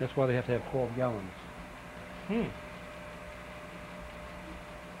Yeah, that's why they have to have 12 gallons.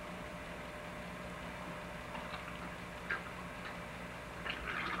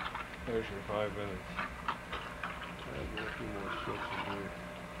 There's your 5 minutes. I'll get a few more strips in here.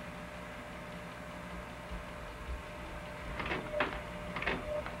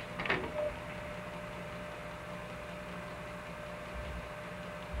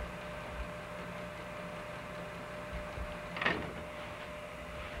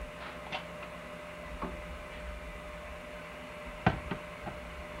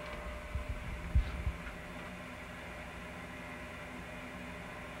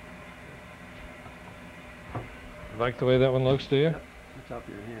 like the way that one looks, do you? Yep. The top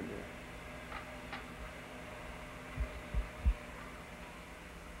of your hand there.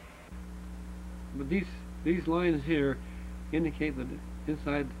 But these lines here indicate the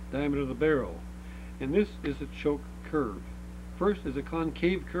inside diameter of the barrel, and this is a choke curve. First is a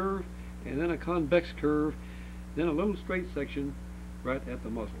concave curve, and then a convex curve, then a little straight section right at the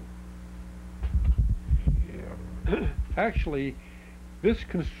muzzle. Yeah. Actually, this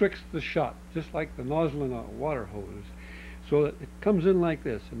constricts the shot, just like the nozzle in a water hose, so that it comes in like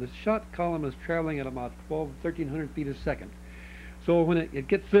this, and the shot column is traveling at about 1,300 feet a second. So when it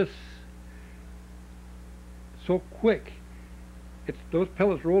gets this so quick, those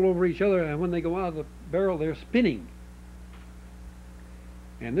pellets roll over each other, and when they go out of the barrel, they're spinning.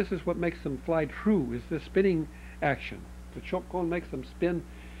 And this is what makes them fly true, is this spinning action. The choke cone makes them spin.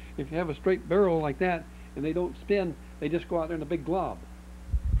 If you have a straight barrel like that, and they don't spin, they just go out there in a big glob.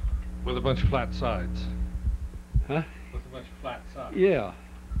 With a bunch of flat sides. Huh? With a bunch of flat sides. Yeah.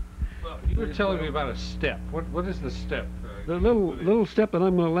 Well, you were telling me about a step. What is the step? The little step that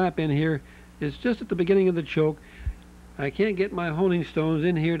I'm going to lap in here is just at the beginning of the choke. I can't get my honing stones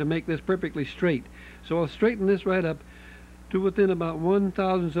in here to make this perfectly straight, so I'll straighten this right up to within about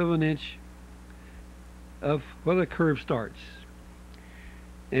 1/1000th of an inch of where the curve starts.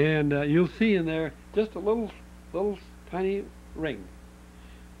 And you'll see in there just a little tiny ring.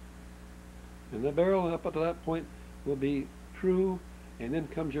 And the barrel up to that point will be true, and then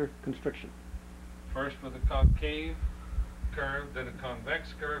comes your constriction. First with a concave curve, then a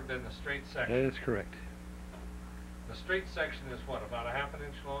convex curve, then the straight section. That is correct. The straight section is what, about a half an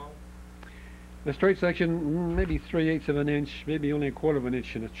inch long? The straight section, maybe 3/8 of an inch, maybe only 1/4 of an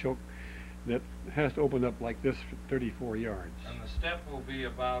inch in a choke that has to open up like this for 34 yards. And the step will be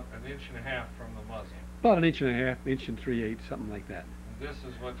about 1.5 inches from the muzzle. About 1.5 inches, 1 3/8, something like that. And this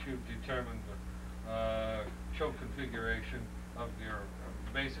is what you've determined the choke configuration of your,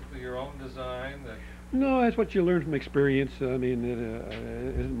 basically your own design. That No, that's what you learn from experience. I mean, it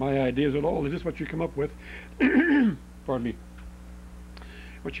isn't my ideas at all. It's just what you come up with. Pardon me.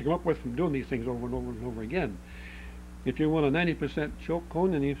 What you come up with from doing these things over and over and over again. If you want a 90% choke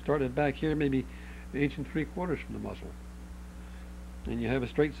cone, and you started back here, maybe 1 3/4 from the muzzle, and you have a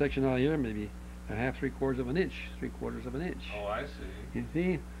straight section out here, maybe a half, 3/4 of an inch, 3/4 of an inch. Oh, I see. You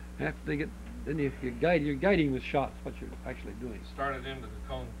see, after they get, then you're guiding the shots. What you're actually doing. Started into the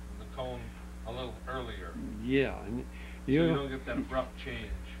cone a little earlier. Yeah, and So you don't get that abrupt change.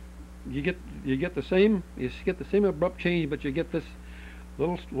 you get the same abrupt change, but you get this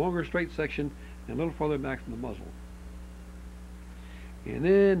little longer straight section and a little farther back from the muzzle, and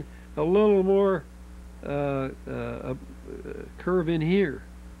then a little more curve in here,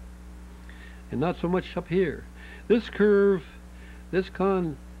 and not so much up here. This curve, this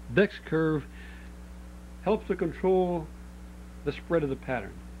convex curve, helps to control the spread of the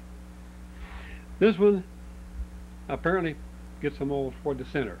pattern. This one apparently gets them all toward the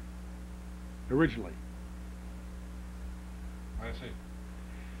center originally. I see.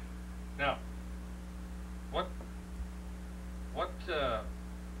 Now, what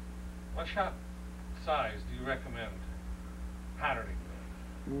shot size do you recommend patterning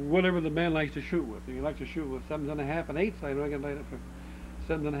with? Whatever the man likes to shoot with. If you like to shoot with 7.5 and 8s, I recommend it for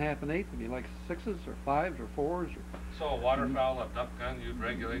 7.5 and 8. If you like 6s or 5s or 4s, or So a waterfowl, a duck gun, you'd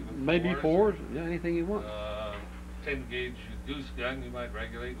regulate with maybe 4s, yeah, anything you want. 10 gauge goose gun, you might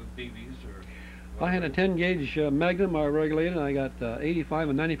regulate with BBs or. I had a 10 gauge Magnum I regulated. I got 85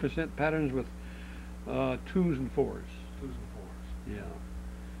 and 90% patterns with 2s and 4s. 2s and 4s. Yeah.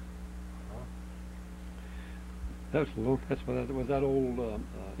 Uh-huh. That was that old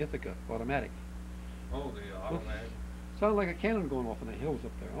Ithaca automatic. Oh, the automatic. Sounded like a cannon going off in the hills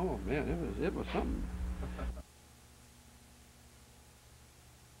up there. Oh man, it was something.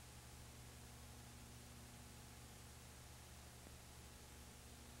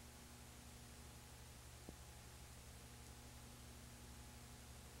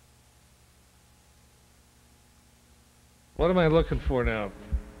 What am I looking for now?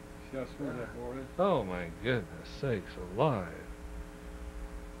 See how smooth that bore is? Oh my goodness sakes alive.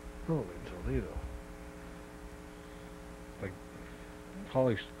 Holy Toledo. Like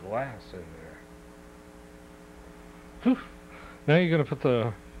polished glass in there. Whew. Now you're going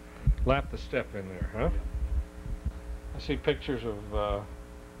to lap the step in there, huh? I see pictures of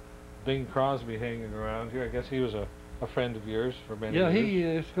Bing Crosby hanging around here. I guess he was a friend of yours for many years. Yeah, he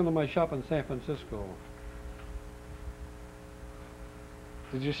used to come to my shop in San Francisco.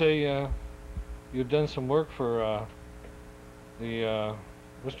 Did you say you'd done some work for Mr.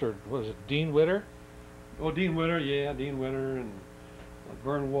 what was it, Dean Witter? Oh, Dean Witter, yeah, Dean Witter, and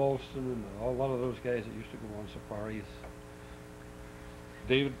Vern Walston and a lot of those guys that used to go on safaris.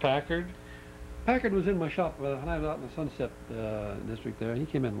 David Packard? Packard was in my shop when I was out in the Sunset District there. He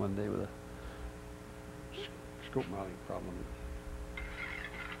came in one day with a scope mounting problem. We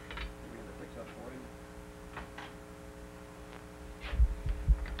had to fix that for him.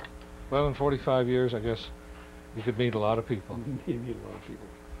 Well, in 45 years, I guess you could meet a lot of people. You meet a lot of people.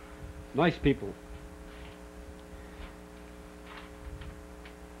 Nice people.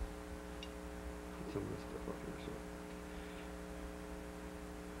 Some of this stuff up here, so.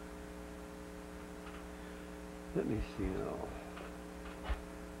 Let me see now.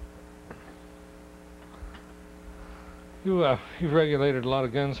 You've regulated a lot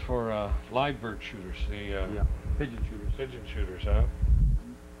of guns for live bird shooters, Yeah, pigeon shooters. pigeon shooters, huh?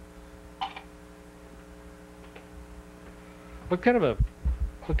 What kind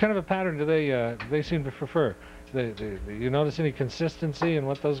of a pattern do they seem to prefer? Do you notice any consistency in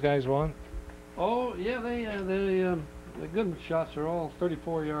what those guys want? Oh yeah, the good shots are all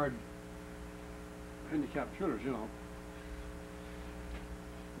 34-yard handicapped shooters, you know.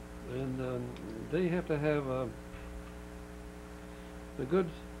 And they have to have a good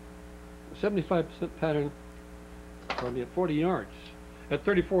 75% pattern probably at 40 yards, at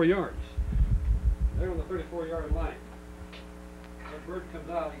 34 yards. They're on the 34-yard line. That bird comes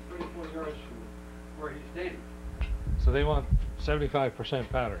out, he's 34 yards from where he's standing. So they want 75%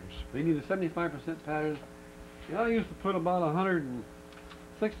 patterns. They need a 75% pattern. You know, I used to put about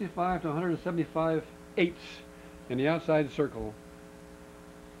 165 to 175 eighths in the outside circle.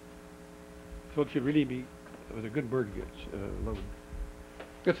 So it should really be with a good bird load.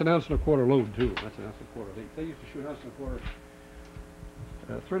 It's an ounce and a quarter load too. That's an ounce and a quarter. They used to shoot ounce and a quarter,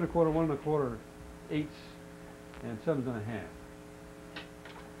 3 1/4, 1 1/4 eighths, and 7 1/2.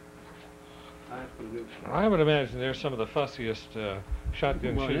 I would imagine they're some of the fussiest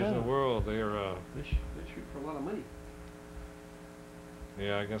shotgun shooters in the world. They shoot for a lot of money.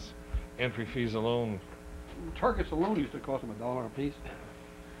 Yeah, I guess entry fees alone. Targets alone used to cost them $1 a piece.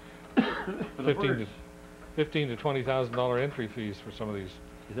 $15,000 to $20,000 entry fees for some of these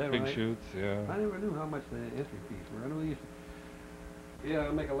big right? shoots. Yeah. I never knew how much the entry fees were. I know they used to. Yeah,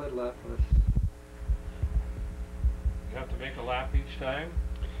 I'll make a lead lap for this. You have to make a lap each time.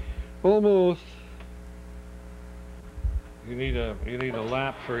 Almost. You need a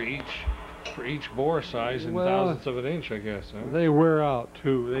lap for each bore size in thousandths of an inch, I guess. Huh? They wear out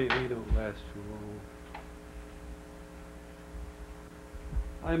too. They don't last too long.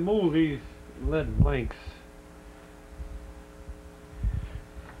 I mold these lead blanks.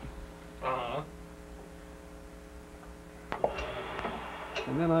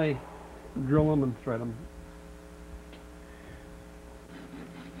 And then I drill them and thread them.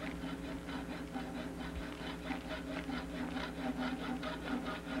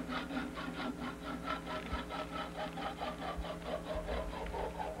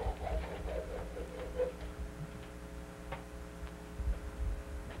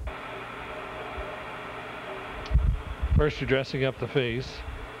 First, you're dressing up the face.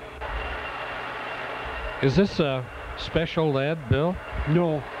 Is this a special lead, Bill?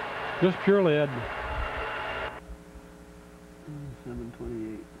 No, just pure lead.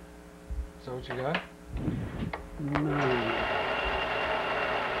 728. Is that what you got? No.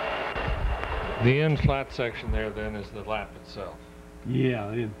 The end flat section there, then, is the lap itself.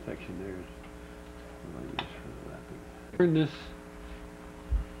 Yeah, the end section there is what I use for the lapping. Turn this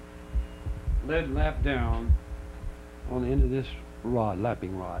lead lap down on the end of this rod,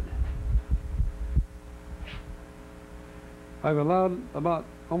 lapping rod. I've allowed about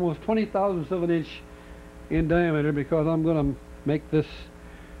almost 20 thousandths of an inch in diameter because I'm going to make this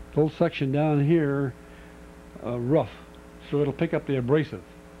little section down here rough, so it'll pick up the abrasive.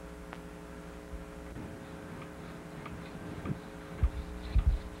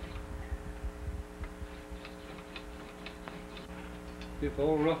 It's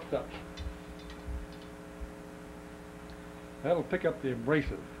all roughed up. That'll pick up the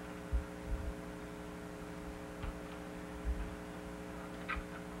abrasive.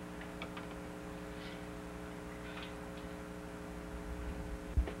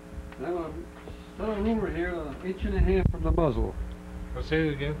 And I'm going to set a ruler here 1.5 inches from the muzzle. I'll say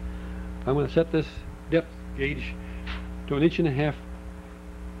it again. I'm going to set this depth gauge to 1.5 inches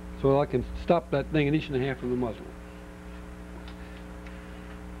so I can stop that thing 1.5 inches from the muzzle.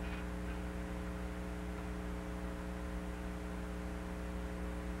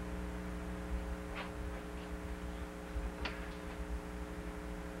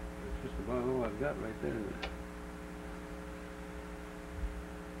 That's just about all I've got right there.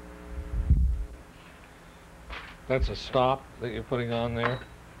 That's a stop that you're putting on there.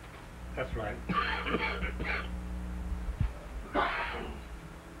 That's right.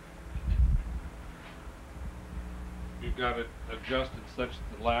 You've got it adjusted such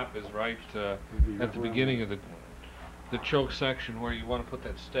that the lap is right at the beginning of the choke section where you want to put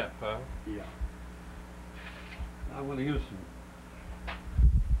that step, huh? Yeah. I want to use some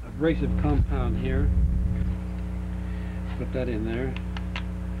abrasive compound here. Put that in there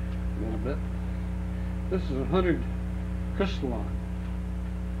a little bit. This is 100 crystalline.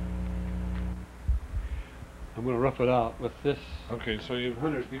 I'm going to rough it out with this. Okay, so you've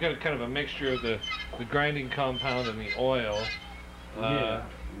got kind of a mixture of the grinding compound and the oil, Yeah.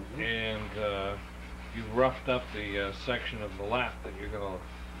 and you've roughed up the section of the lap that you're going to.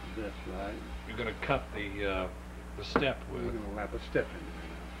 That's right. You're going to cut the step with. We're going to lap a step in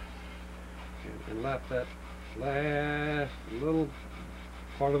there now. And lap that last little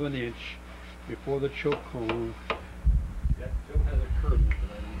part of an inch before the choke cone. That still has a curve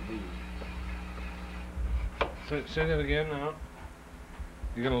that I don't need. Say that again now.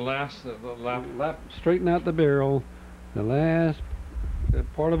 You're going to last the lap. Straighten out the barrel, the last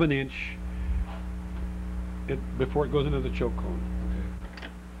part of an inch before it goes into the choke cone. Okay.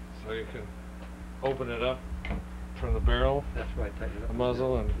 So you can open it up from the barrel. That's right, tighten it up. The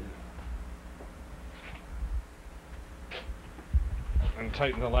muzzle and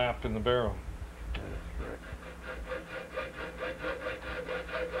tighten the lap in the barrel. That's correct.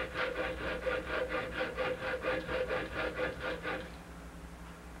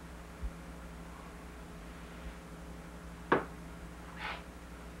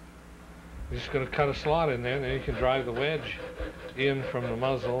 You're just going to cut a slot in there, and then you can drive the wedge in from the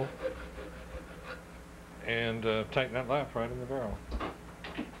muzzle and tighten that lap right in the barrel.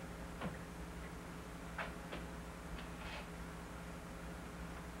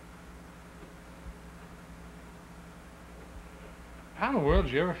 How in the world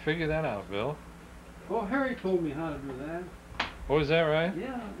did you ever figure that out, Bill? Well, Harry told me how to do that. Oh, is that right?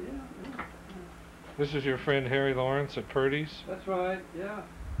 Yeah. This is your friend Harry Lawrence at Purdy's? That's right, yeah.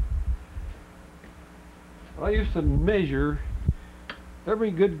 I used to measure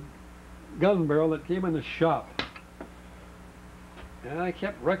every good gun barrel that came in the shop. And I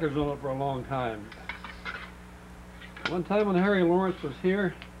kept records on it for a long time. One time when Harry Lawrence was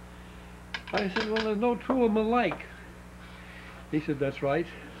here, I said, well, there's no two of them alike. He said, that's right.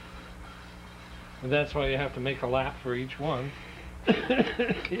 And that's why you have to make a lap for each one.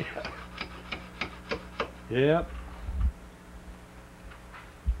 Yeah. Yep.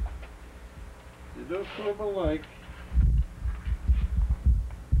 You don't two of them alike.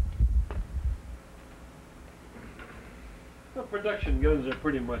 The production guns are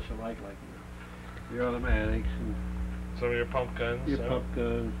pretty much alike, like your automatics and Some of your pump guns. your pump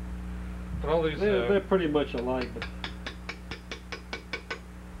guns. But all these. They're pretty much alike, but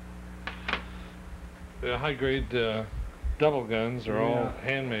the high-grade double guns are all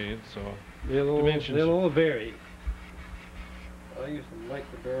handmade, so dimensions. they'll all vary. I used to like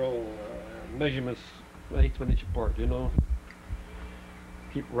the barrel measurements 1/8 of an inch apart, you know.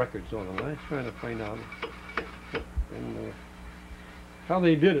 Keep records on them. I was trying to find out and, how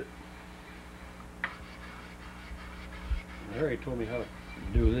they did it. Harry told me how to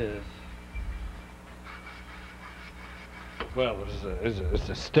do this. Well, is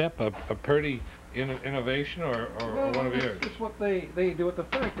a step a Purdy innovation or Well, one of yours? It's what they do at the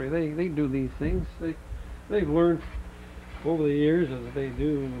factory. They do these things. They've learned over the years that if they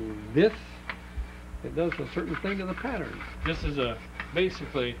do this, it does a certain thing to the pattern. This is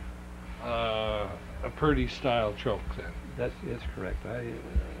basically a Purdy style choke then. That's correct.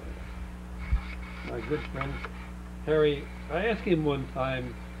 My good friend Harry, I asked him one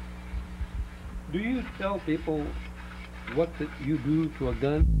time, do you tell people what that you do to a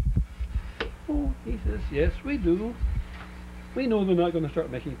gun? Oh, he says, yes, we do. We know they're not going to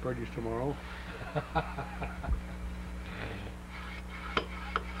start making Purdy's tomorrow.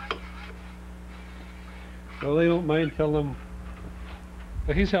 So they don't mind telling them.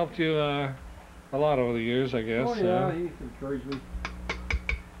 But he's helped you a lot over the years, I guess. Oh yeah, he's encouraged me.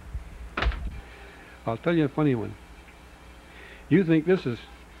 I'll tell you a funny one. You think this is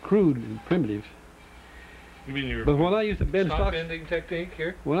crude and primitive. You mean your But when I used to bend stock stocks, bending technique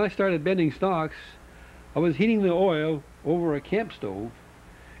here? when I started bending stocks, I was heating the oil over a camp stove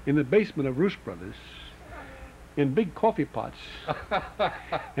in the basement of Roos Brothers in big coffee pots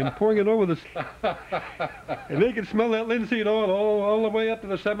and pouring it over and they could smell that linseed oil all the way up to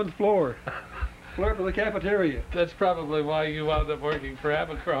the 7th floor, clear to the cafeteria. That's probably why you wound up working for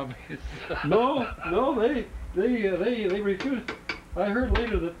Abercrombie's. No, they refused. I heard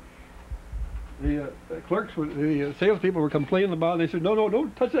later that the clerks, the salespeople were complaining about it. They said, no, no,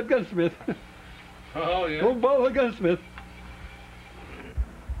 don't touch that gunsmith. Oh, yeah. Don't bother the gunsmith.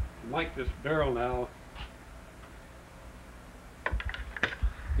 Like this barrel now.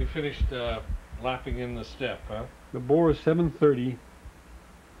 You finished lapping in the step, huh? The bore is 730.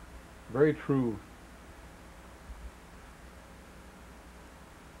 Very true.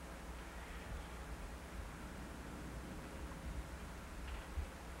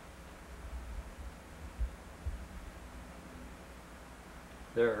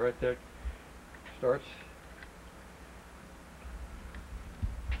 There, right there. Starts.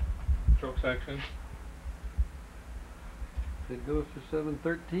 Choke section. It goes to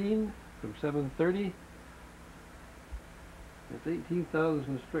 713 from 730. It's 18,000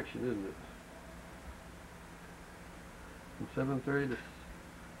 constriction, isn't it? From 730 to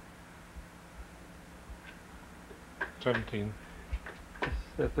 17.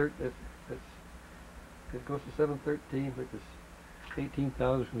 It goes to 713, which is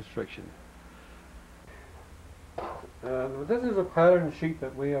 18,000 constriction. This is a pattern sheet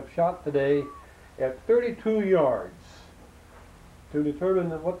that we have shot today at 32 yards to determine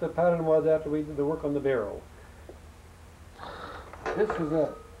what the pattern was after we did the work on the barrel. This is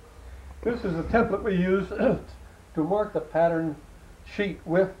a template we use to mark the pattern sheet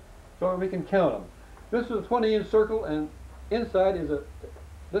with, so we can count them. This is a 20-inch circle, and inside is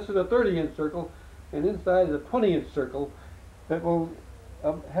this is a 30-inch circle, and inside is a 20-inch circle that will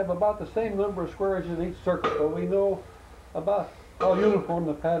have about the same number of squares in each circle, so we know about how uniform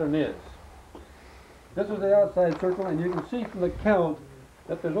the pattern is. This is the outside circle, and you can see from the count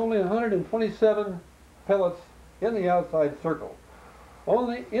that there's only 127 pellets in the outside circle. On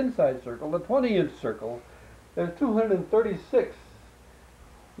the inside circle, the 20-inch circle, there's 236.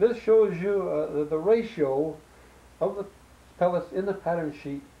 This shows you the ratio of the pellets in the pattern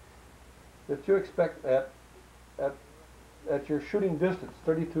sheet that you expect at your shooting distance,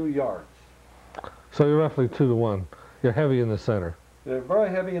 32 yards. So you're roughly 2 to 1. You're heavy in the center. They're very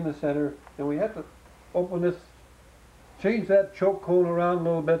heavy in the center, and we have to open this, change that choke cone around a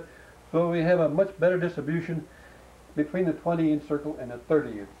little bit so we have a much better distribution between the 20-inch circle and the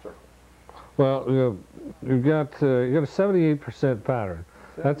 30-inch circle. Well, you've got a 78% pattern.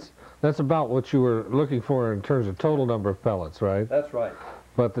 That's about what you were looking for in terms of total number of pellets, right? That's right.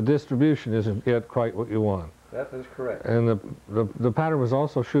 But the distribution isn't yet quite what you want. That is correct. And the pattern was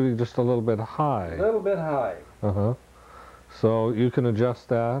also shooting just a little bit high. A little bit high. Uh-huh. So you can adjust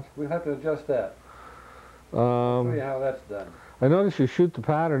that. We'll have to adjust that. I'll show you how that's done. I notice you shoot the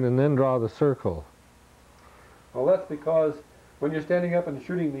pattern and then draw the circle. Well, that's because when you're standing up and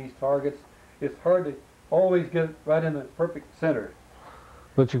shooting these targets, it's hard to always get right in the perfect center.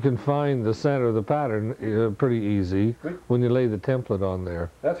 But you can find the center of the pattern pretty easy when you lay the template on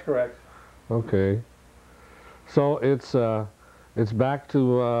there. That's correct. Okay. So it's back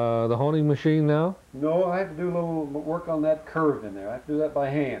to the honing machine now? No, I have to do a little work on that curve in there. I have to do that by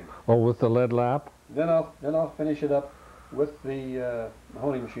hand. Oh, with the lead lap? Then I'll finish it up with the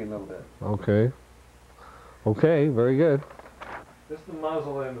honing machine a little bit. Okay. Okay, very good. This is the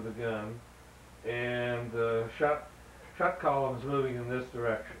muzzle end of the gun, and the shot column is moving in this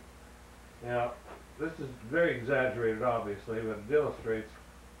direction. Now, this is very exaggerated, obviously, but it illustrates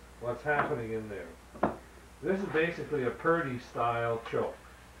what's happening in there. This is basically a Purdy-style choke.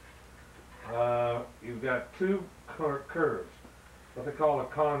 You've got two curves, what they call a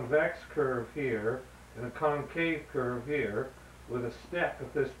convex curve here and a concave curve here, with a step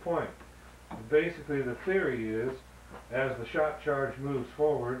at this point. Basically, the theory is, as the shot charge moves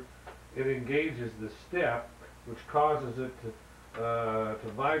forward, it engages the step, which causes it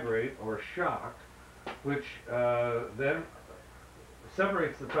to vibrate or shock, which then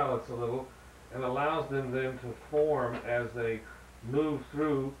separates the pellets a little and allows them then to form as they move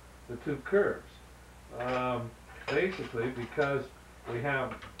through the two curves. Basically, because we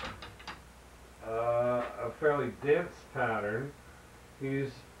have a fairly dense pattern,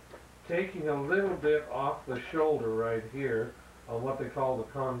 he's taking a little bit off the shoulder right here on what they call the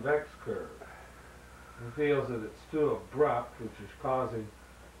convex curve. He feels that it's too abrupt, which is causing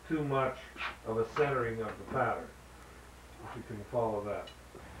too much of a centering of the pattern. If you can follow that.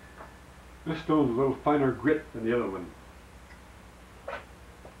 This stone's a little finer grit than the other one.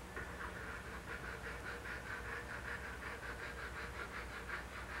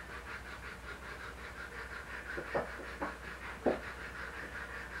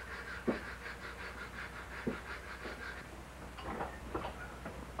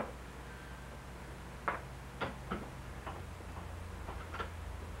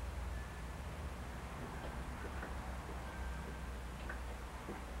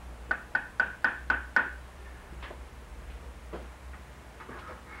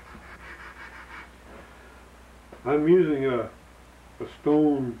 I'm using a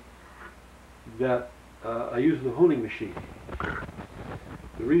stone that I use the honing machine.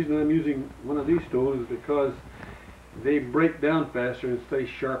 The reason I'm using one of these stones is because they break down faster and stay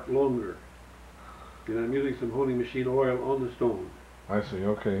sharp longer. And I'm using some honing machine oil on the stone. I see.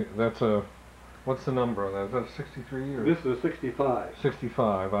 Okay, that's a. What's the number on that? Is that a 63 or? This is a 65.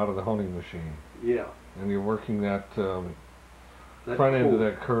 65 out of the honing machine. Yeah. And you're working that, That front end of cold.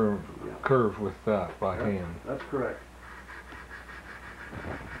 that Yeah. curve with that by hand. That's correct.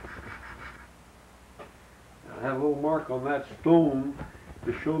 I have a little mark on that stone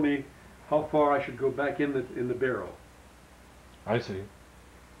to show me how far I should go back in the barrel. I see.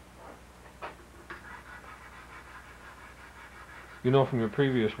 You know from your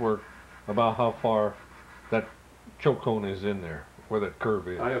previous work about how far that choke cone is in there, where that curve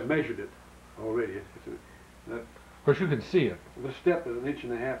is. I have measured it already. Of course, you can see it. The step is 1.5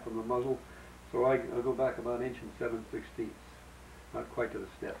 inches from the muzzle, so I'll go back about 1 7/16 inches. Not quite to the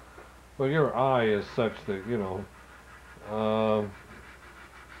step. Well, your eye is such that, you know,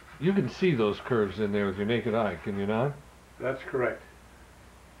 you can see those curves in there with your naked eye, can you not? That's correct.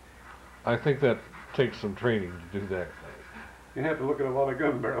 I think that takes some training to do that. You have to look at a lot of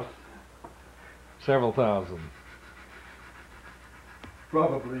gun barrels. Several thousand.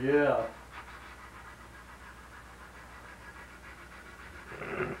 Probably, yeah.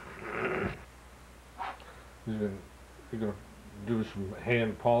 You're gonna do some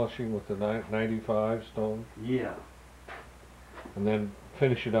hand polishing with the 95 stone, Yeah. and then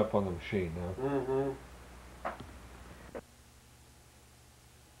finish it up on the machine. Huh? Mm-hmm.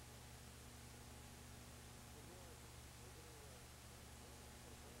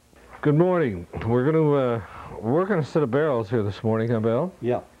 Good morning. We're working a set of barrels here this morning, huh, Bill?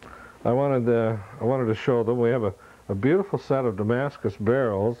 Yeah. I wanted to show them. We have a beautiful set of Damascus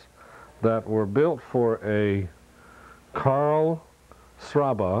barrels that were built for a Karl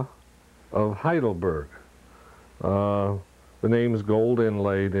Sraba of Heidelberg. The name's gold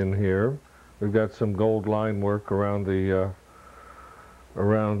inlaid in here. We've got some gold line work around the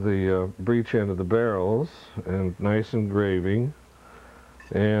breech end of the barrels, and nice engraving.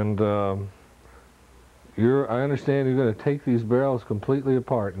 And I understand you're going to take these barrels completely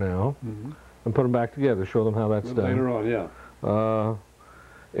apart now, Mm-hmm. and put them back together. Show them how that's done. Later on, yeah.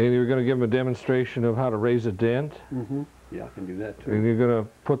 And you're going to give them a demonstration of how to raise a dent. Mm-hmm. Yeah, I can do that too. And you're going to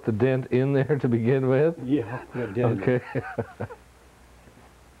put the dent in there to begin with. Yeah, put a dent in Okay. there.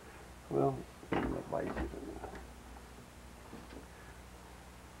 Well, that vice is in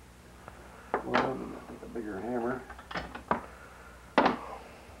there. Well, I'm going to take a bigger hammer.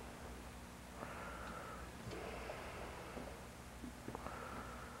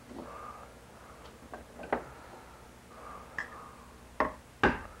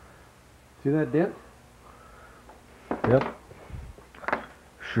 See that dent? Yep.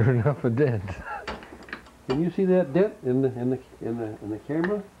 Sure enough, a dent. Can you see that dent in the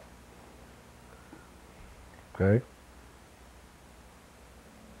camera? Okay.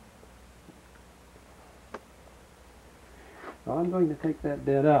 Now I'm going to take that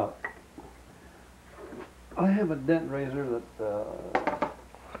dent out. I have a dent razor that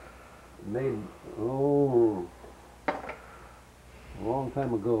made a long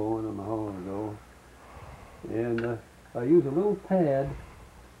time ago, I don't know how long ago, and I use a little pad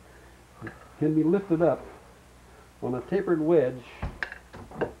that can be lifted up on a tapered wedge.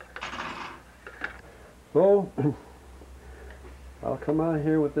 So I'll come out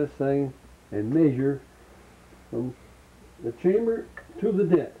here with this thing and measure from the chamber to the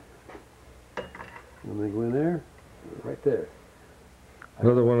dent. And they go in there, right there.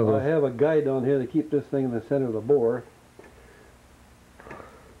 Another one of those. I have a guide on here to keep this thing in the center of the bore.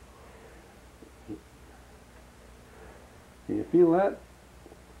 Can you feel that?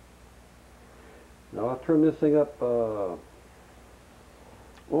 Now I'll turn this thing up,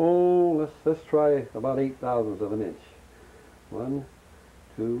 let's try about 0.08 of an inch. 1,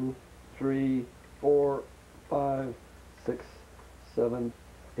 2, 3, 4, 5, 6, 7,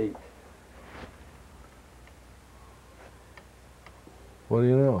 8. What do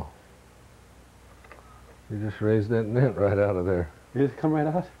you know? You just raised that dent right out of there. You just come right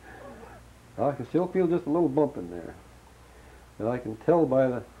out? I can still feel just a little bump in there. And I can tell by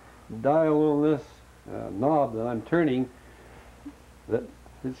the dial on this knob that I'm turning that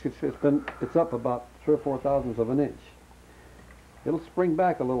it's up about 3 or 4 thousandths of an inch. It'll spring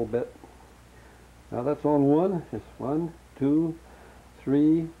back a little bit. Now that's on one. It's 1, 2,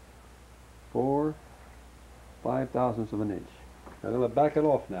 3, 4, 5 thousandths of an inch. I'm going to back it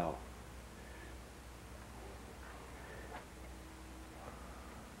off now.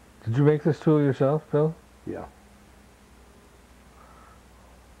 Did you make this tool yourself, Bill? Yeah.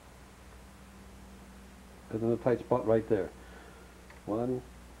 is in a tight spot right there. 1,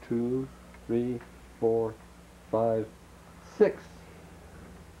 2, 3, 4, 5, 6.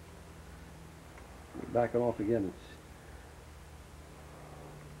 Back it off again.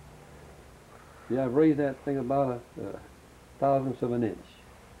 Yeah, I've raised that thing about a thousandth of an inch.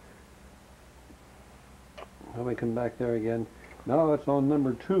 Let me come back there again. Now it's on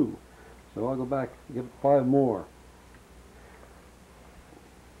number 2, so I'll go back and give it 5 more.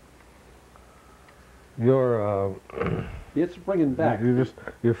 You're It's bringing back.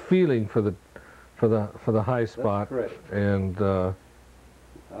 you're feeling for the high spot. That's correct. And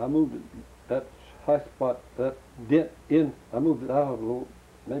I moved that high spot, that dent in. I moved it out a little,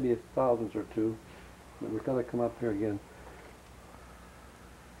 maybe a thousandth or two. But we've got to come up here again.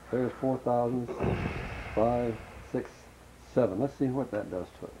 There's 4 thousandths, 5, 6, 7. Let's see what that does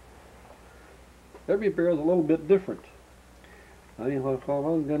to it. Every barrel's a little bit different. I mean, one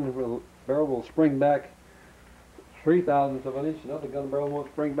gun barrel will spring back 3 thousandths of an inch. Another gun barrel won't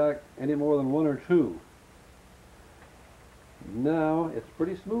spring back any more than 1 or 2. Now it's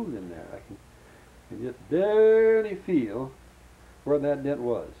pretty smooth in there. I can just barely feel where that dent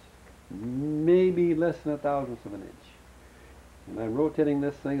was. Maybe less than a thousandth of an inch. And I'm rotating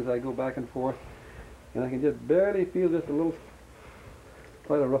this thing as I go back and forth, and I can just barely feel just a little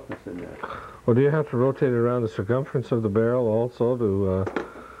slight of roughness in there. well, do you have to rotate it around the circumference of the barrel also to,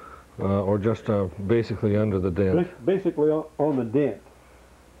 or just basically under the dent? Basically on the dent.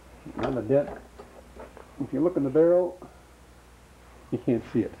 On the dent. If you look in the barrel, you can't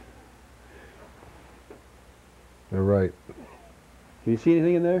see it. You're right. Can you see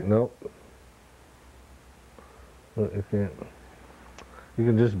anything in there? Nope. You can't. You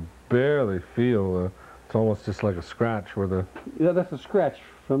can just barely feel. It's almost just like a scratch where the. Yeah, that's a scratch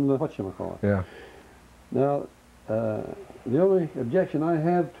from the whatchamacallit. Yeah. Now, the only objection I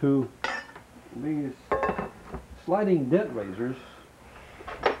have to these sliding dent razors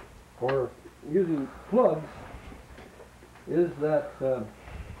or using plugs is that the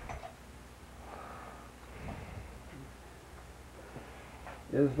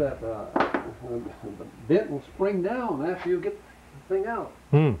dent will spring down after you get the thing out.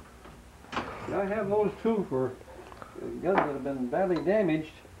 Hmm. I have those too for guns that have been badly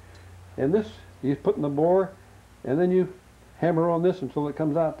damaged, and this you put in the bore, and then you hammer on this until it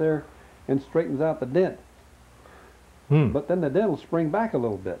comes out there and straightens out the dent. Hmm. But then the dent will spring back a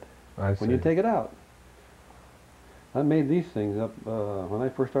little bit when you take it out. I made these things up when I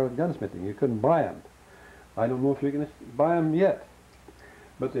first started gunsmithing. You couldn't buy them. I don't know if you can buy them yet.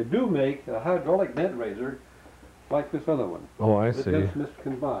 But they do make a hydraulic dent razor like this other one. Oh, I that see. gunsmiths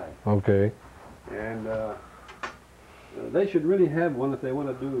can buy. Okay. And they should really have one if they want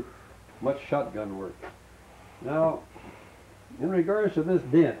to do much shotgun work. Now, in regards to this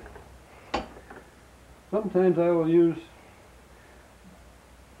dent, sometimes I will use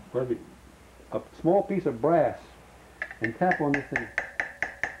a small piece of brass and tap on this thing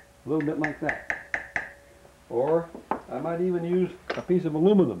a little bit like that. Or I might even use a piece of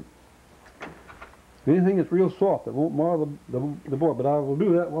aluminum. Anything that's real soft that won't mar the board, but I will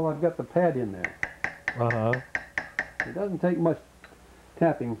do that while I've got the pad in there. Uh-huh. It doesn't take much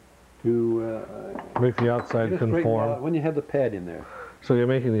tapping to Make the outside conform. when you have the pad in there. So you're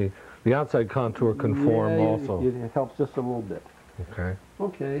making the outside contour conform Yeah, also. it helps just a little bit. Okay.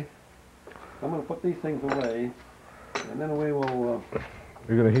 Okay. I'm going to put these things away, and then we will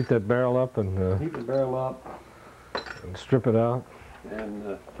You're going to heat that barrel up and heat the barrel up strip it out.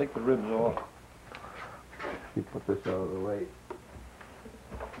 and take the ribs off. You put this out of the way.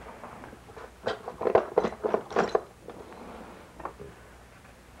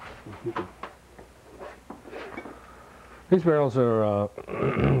 These barrels are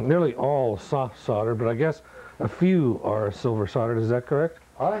nearly all soft soldered, but I guess a few are silver soldered. Is that correct?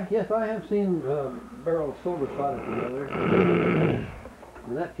 Yes, I have seen barrels silver soldered together.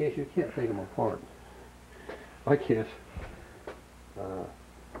 In that case, you can't take them apart. I can't.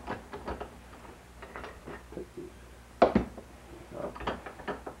 Take these out.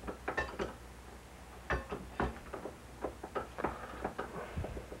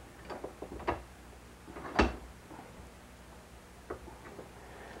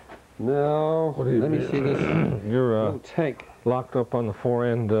 Now, let me see this You're little tank. locked up on the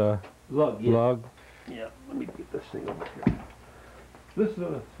fore-end Lug, yeah. lug. Yeah, let me get this thing over here. This is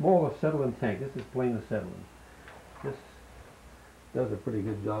a small acetylene tank. This is plain acetylene. This does a pretty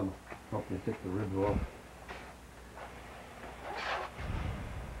good job of helping take the ribs off.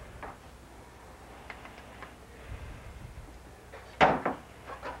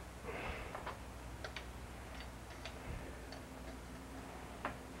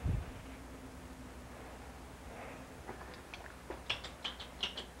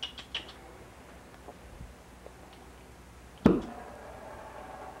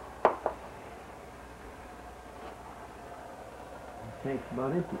 Thanks,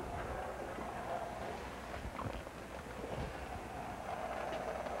 buddy.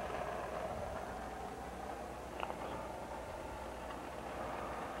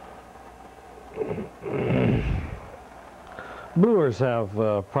 Brewers have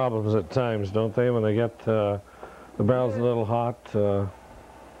problems at times, don't they, when they get the barrels a little hot?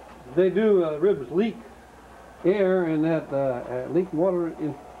 They do. Ribs leak air, and that leak water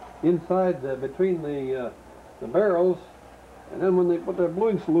inside between the barrels, and then when they put their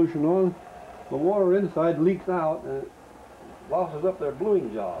bluing solution on, the water inside leaks out and it losses up their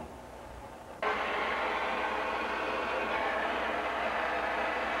bluing job.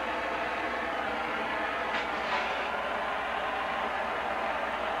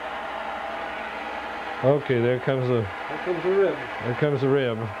 Okay, there comes the rib. There comes the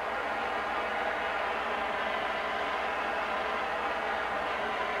rib.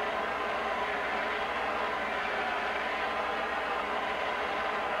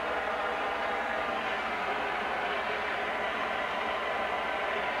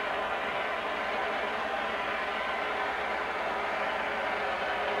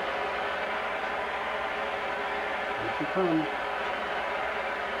 Here she comes.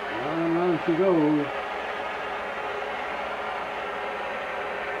 Round and round she goes.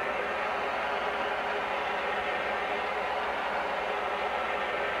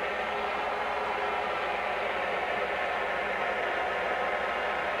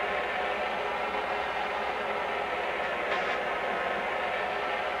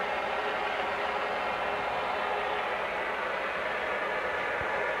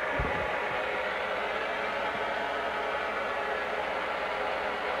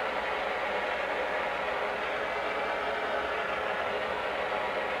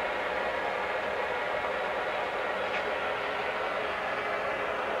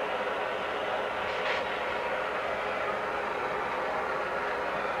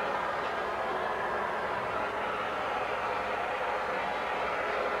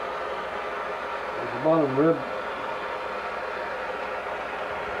 Bottom rib.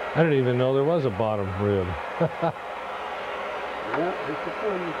 I didn't even know there was a bottom rib. Yeah, it's the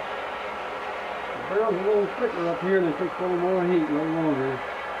fun. The barrel's a little thicker up here and it takes a little more heat, a little longer.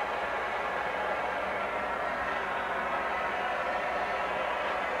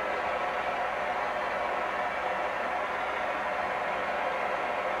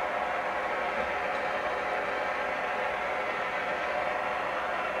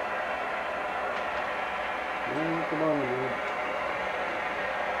 Yeah, come on, man.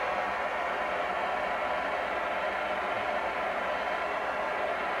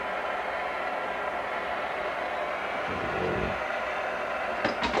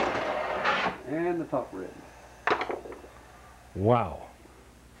 And the top rib. Wow.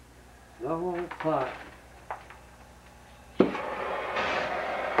 No pot. Get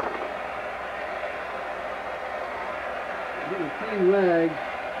a clean rag.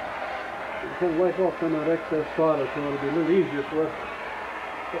 Kind of wipe off some of that excess sawdust, so it'll be a little easier for us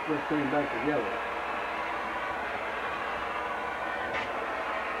to put this thing back together.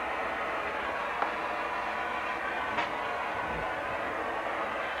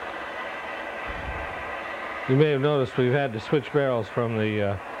 You may have noticed we've had to switch barrels from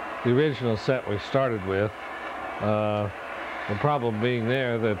the original set we started with. The problem being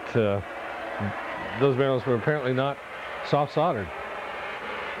there that those barrels were apparently not soft soldered.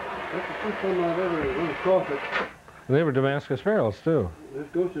 That's the first time I've ever run across it. And they were Damascus barrels too. This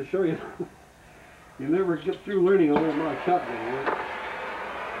goes to show you, you never get through learning a little more shotgun work.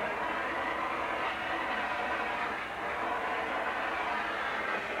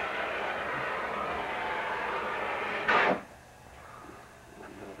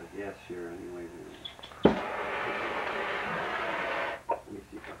 Yes, sure, anyway. Let me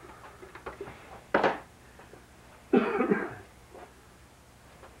see if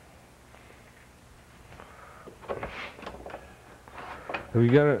Have you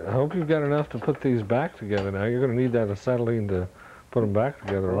got it? I hope you've got enough to put these back together now. You're going to need that acetylene to put them back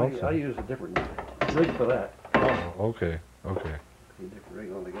together also. I use a different rig for that. Oh, okay, okay. A different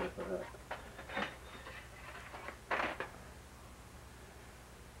rig altogether for that.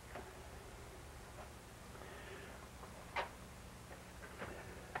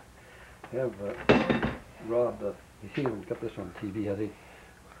 Have Rob, you see him got this on TV, has he?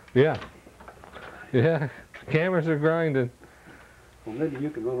 Yeah. Yeah, the cameras are grinding. Well, maybe you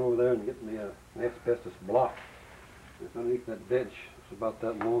can run over there and get me an asbestos block. It's underneath that bench. It's about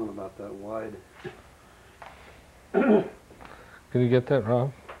that long and about that wide. Can you get that,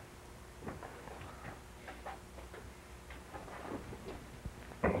 Rob?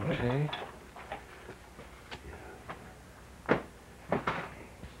 Okay.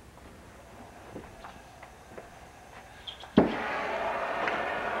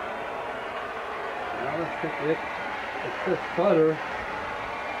 Now let's take it. It's this solder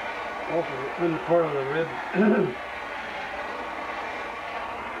off of the end part of the rib.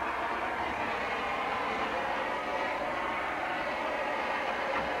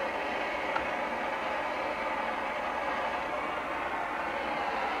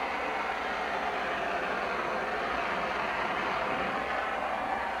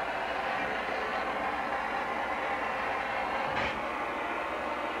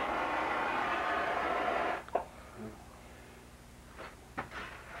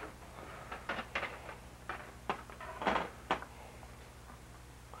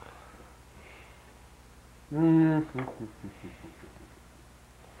 I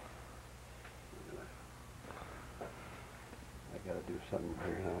gotta do something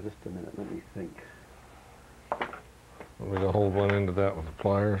here now. Just a minute. Let me think. Want me to hold one end of that with the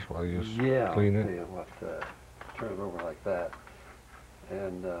pliers while you clean I'll it? tell you what, turn it over like that,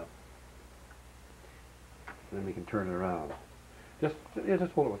 and then we can turn it around. Just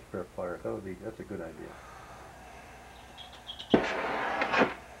hold it with a pair of pliers. That's a good idea.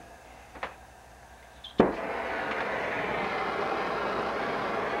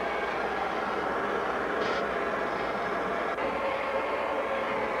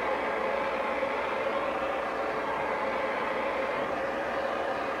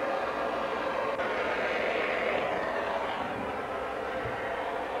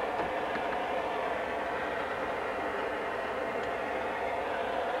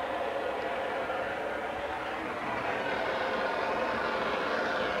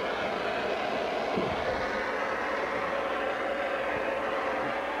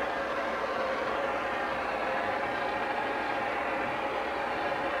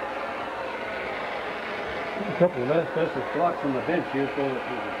 A couple of asbestos blocks on the bench here so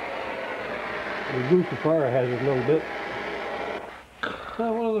that we reduce the fire hazard a little bit.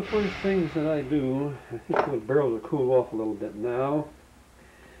 Now, one of the first things that I do, I think the barrels will cool off a little bit now,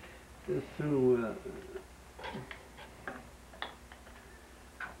 is to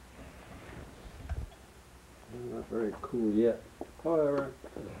not very cool yet. However,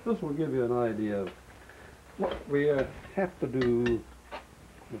 this will give you an idea of what we have to do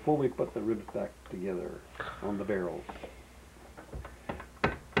before we put the ribs back together on the barrels.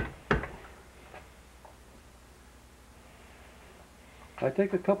 I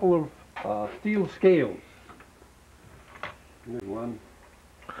take a couple of steel scales. Here's one.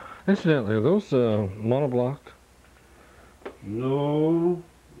 Incidentally, are those monoblocked? No.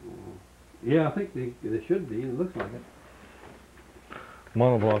 Yeah, I think they should be. It looks like it.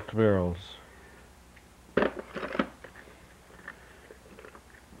 Monoblocked barrels.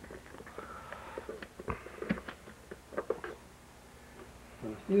 A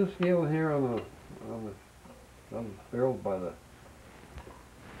steel scale here on the barrel by the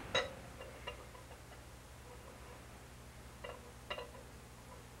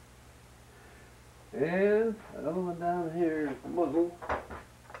and another one down here at the muzzle.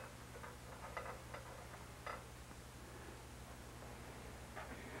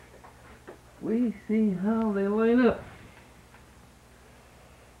 We see how they line up.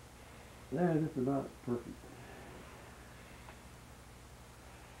 There, just about perfect.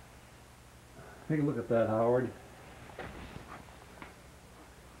 Take a look at that, Howard.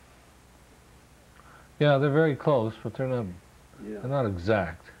 Yeah, they're very close, but they're not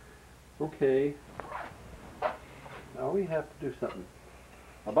exact. Okay. Now we have to do something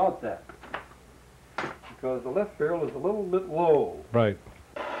about that, because the left barrel is a little bit low. Right.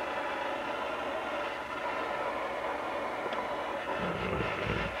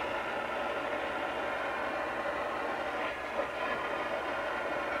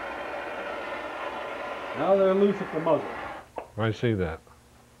 Now they're loose at the muzzle. I see that.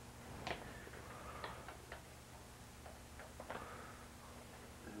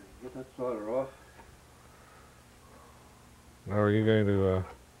 Get that solder off. Now are you going to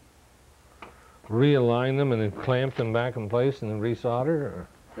realign them and then clamp them back in place and then resolder? Or?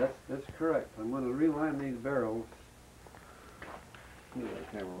 That's correct. I'm going to reline these barrels. Move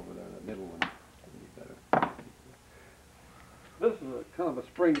that camera over there, that middle one. That'd be better. This is a kind of a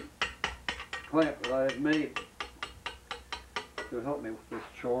spring clamp that I have made to help me with this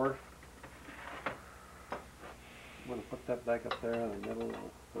chore. I'm going to put that back up there in the middle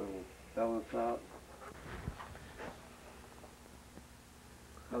so it'll balance out.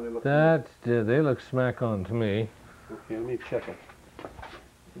 How they look? They look smack on to me. Okay, let me check it. I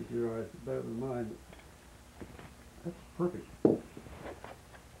think your eyes are better than mine. That's perfect.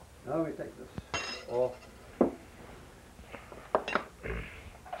 Now we take this off.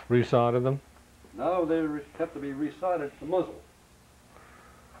 Resolder them? Now they have to be resoldered at the muzzle.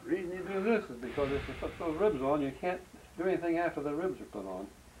 The reason reason you do this is because if you put those ribs on, you can't do anything after the ribs are put on.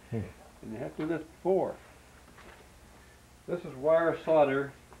 And you have to do this before. This is wire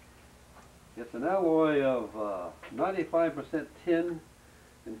solder. It's an alloy of 95% tin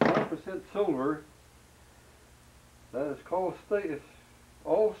and 5% silver. That is called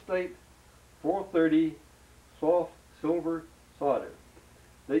all-state 430 soft silver solder.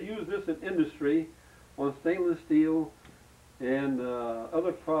 They use this in industry on stainless steel and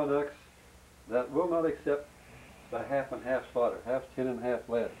other products that will not accept the half and half solder, half tin and half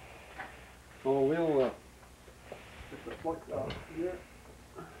lead. So we'll get the flux out here.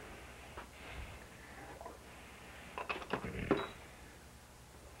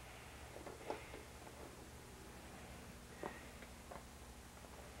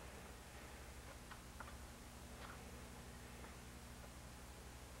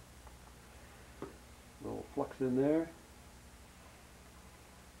 Little flux in there.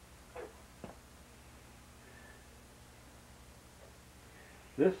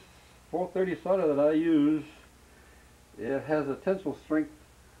 This 430 solder that I use, it has a tensile strength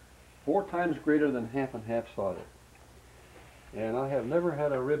 4 times greater than half and half solder. And I have never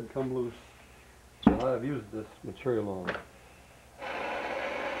had a rib come loose that I've used this material on.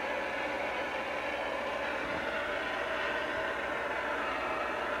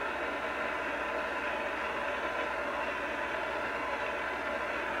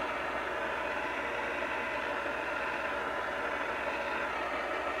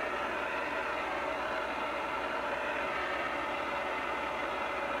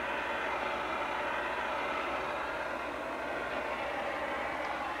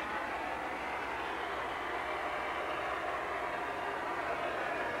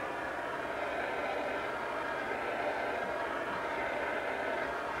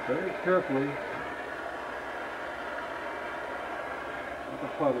 Very carefully get the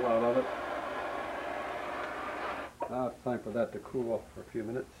puddle out of it. Now it's time for that to cool off for a few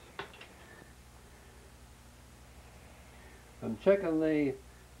minutes. I'm checking the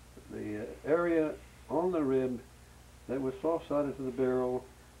area on the rib that was soft soldered to the barrel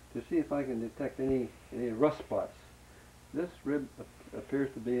to see if I can detect any rust spots. This rib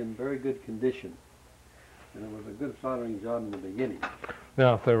appears to be in very good condition, and it was a good soldering job in the beginning.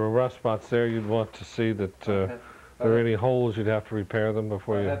 Now, if there were rust spots there, you'd want to see that if there are any holes, you'd have to repair them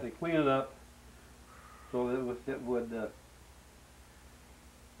before I'd you... have to clean it up so that it would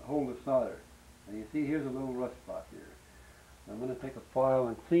hold the solder. And you see here's a little rust spot here. I'm going to take a file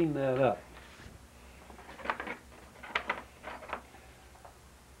and clean that up.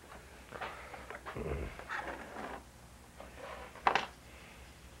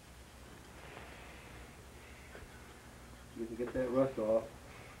 You can get that rust off.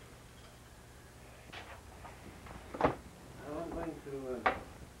 Now I'm going to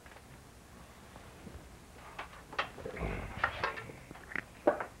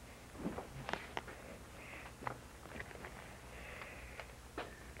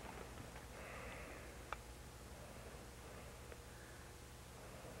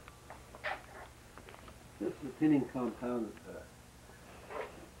this is a tinning compound that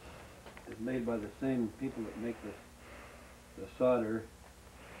is made by the same people that make the solder.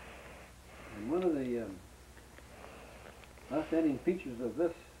 And one of the outstanding features of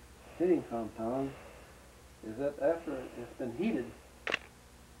this tinning compound is that after it's been heated,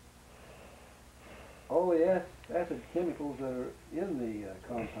 all the acid chemicals that are in the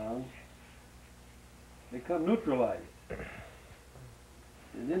compound become neutralized.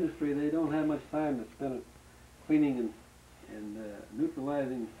 In industry, they don't have much time to spend cleaning and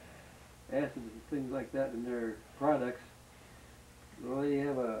neutralizing acids and things like that in their products. Well, they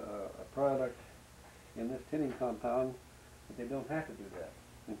have a product in this tinning compound that they don't have to do that.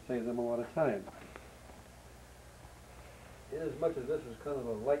 It saves them a lot of time. Inasmuch as this is kind of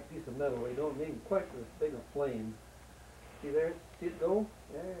a light piece of metal, we don't need quite as big a flame. See there? See it go?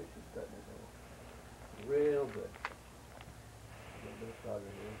 There, she's cutting it go. Real good. A little bit of solder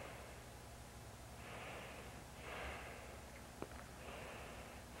here.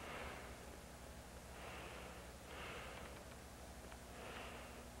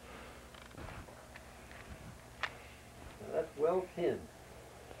 That's well tinned.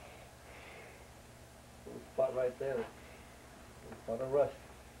 Little spot right there, little spot of rust.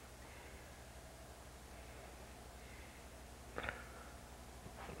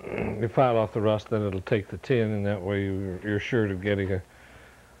 You file off the rust, then it'll take the tin, and that way you're sure of getting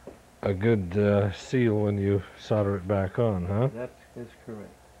a good seal when you solder it back on, huh? That is correct.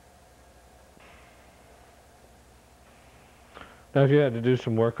 Now, if you had to do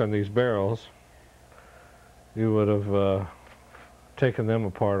some work on these barrels, you would have taken them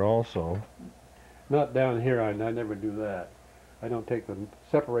apart also. Not down here. I never do that. I don't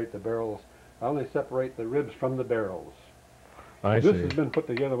separate the barrels. I only separate the ribs from the barrels. I This see. has been put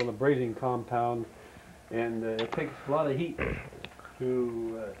together with a brazing compound, and it takes a lot of heat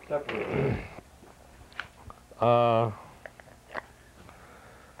to separate it.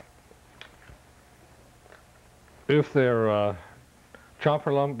 If they're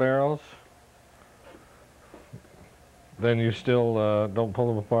chopper lump barrels, then you still don't pull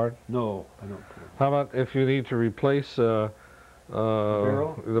them apart? No, I don't. How about if you need to replace barrel?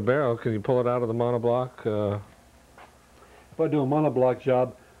 the barrel, can you pull it out of the monoblock? If I do a monoblock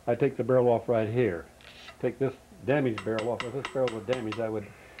job, I take the barrel off right here. Take this damaged barrel off. If this barrel was damaged, I would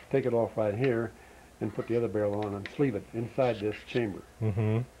take it off right here and put the other barrel on and sleeve it inside this chamber.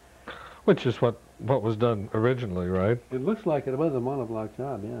 Mm-hmm. Which is what was done originally, right? It looks like it was a monoblock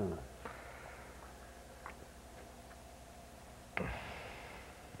job, yeah.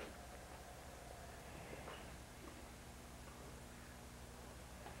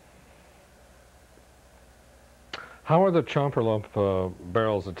 How are the chopper lump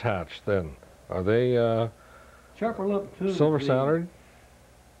barrels attached then? Are they Chopper lump tubes. silver soldered?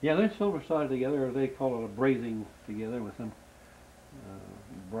 Yeah, they're silver soldered together, or they call it a brazing together with some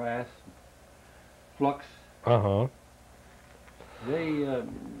brass, flux. Uh-huh. They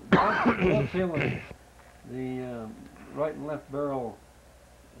dovetail the right and left barrel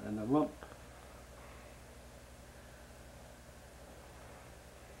and the lump.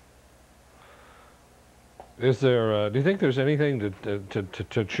 Is there? Do you think there's anything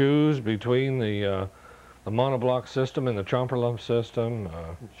to choose between the monoblock system and the chopper lump system?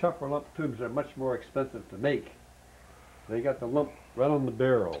 The chopper lump tubes are much more expensive to make. They got the lump right on the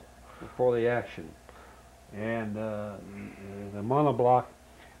barrel before the action, and the monoblock,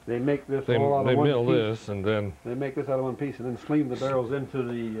 they make this all out of one piece. They mill this and then They make this out of one piece and then sleeve the barrels into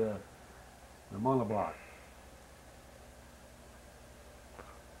the monoblock.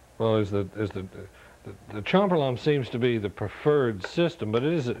 well, the chopper lump seems to be the preferred system, but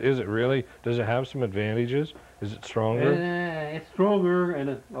is it really? Does it have some advantages? Is it stronger? It's stronger and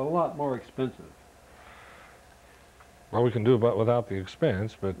it's a lot more expensive. Well, we can do it without the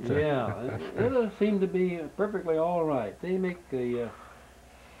expense, but Yeah, it seem to be perfectly all right. They make the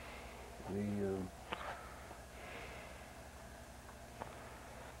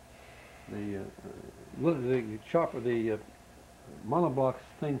chopper, the monoblocks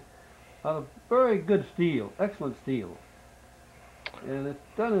thing out of very good steel, excellent steel, and it's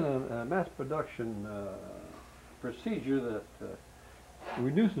done in a mass production procedure that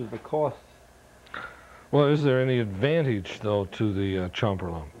reduces the costs. well, is there any advantage though to the chopper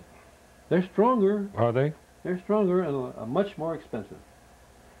lump? They're stronger. Are they? They're stronger and much more expensive,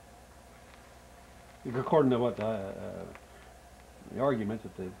 according to what the arguments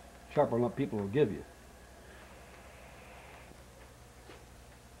that the chopper lump people will give you.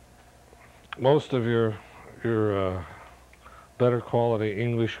 Most of your better quality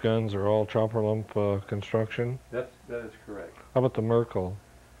English guns are all chopper lump construction. That is correct. How about the Merkel?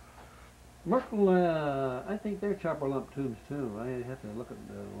 Merkel, I think they're chopper lump tubes too. I have to look at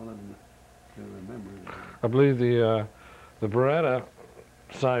one of them to remember. I believe the Beretta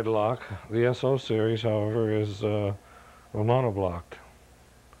side lock, the SO series, however, is monoblocked.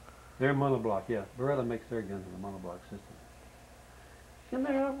 They're monoblock, yeah. Beretta makes their guns with a monoblock system. And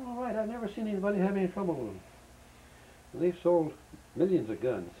they're all right. I've never seen anybody have any trouble with them. They've sold millions of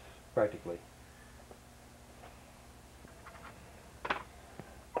guns, practically.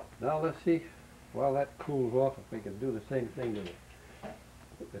 Now let's see, while that cools off, if we can do the same thing to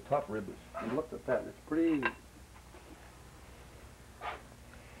the top ribbons. I looked at that, and it's pretty.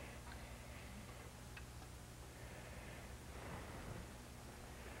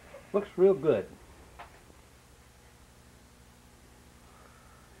 Looks real good.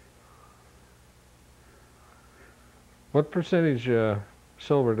 What percentage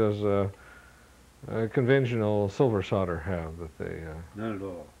silver does a conventional silver solder have that they? None at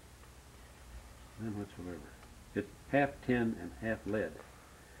all. None whatsoever. It's half tin and half lead.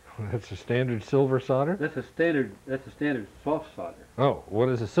 That's a standard silver solder? That's a standard. That's a standard soft solder. Oh, what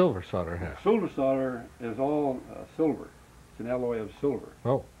does a silver solder have? Silver solder is all silver. It's an alloy of silver.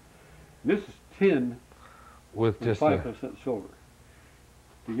 Oh. This is tin With just 5% silver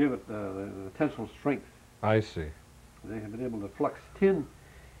to give it the tensile strength. I see. They have been able to flux tin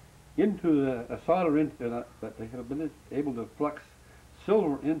into a solder into but they have been able to flux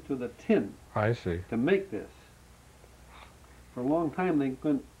silver into the tin I see. to make this. For a long time they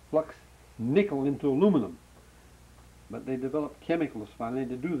couldn't flux nickel into aluminum, but they developed chemicals finally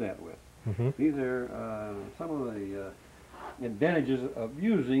to do that with. Mm-hmm. These are some of the advantages of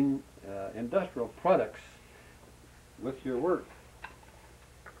using industrial products with your work.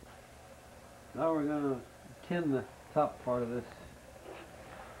 Now we're going to tin the top part of this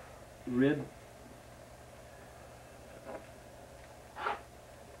rib.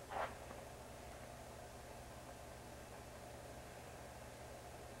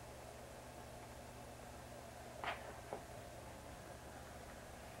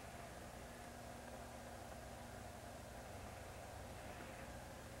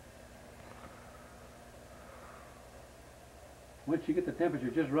 Once you get the temperature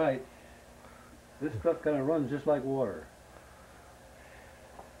just right, this stuff kind of runs just like water.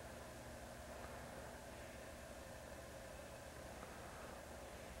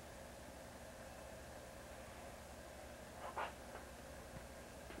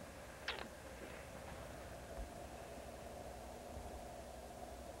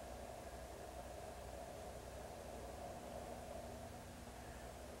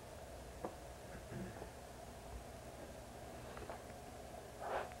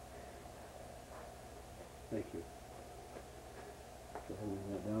 Thank you for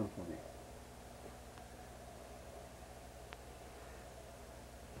holding that down for me.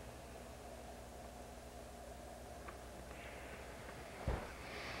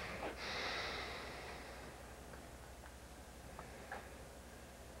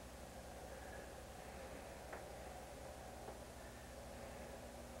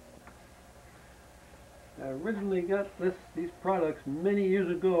 I originally got these products many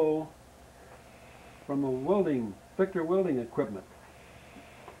years ago from a Victor welding equipment.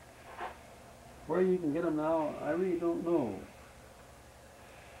 Where you can get them now, I really don't know.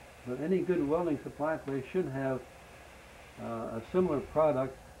 But any good welding supply place should have a similar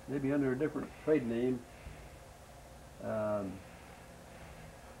product, maybe under a different trade name, that'll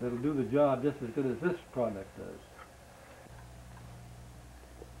do the job just as good as this product does.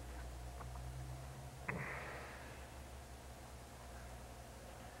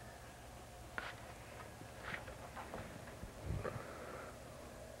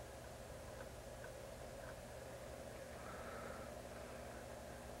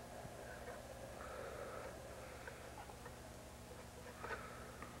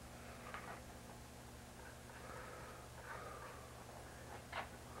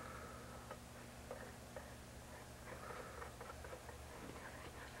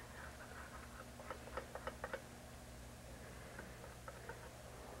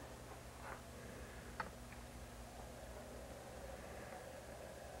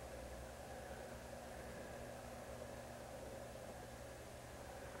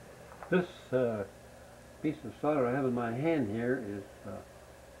 This piece of solder I have in my hand here is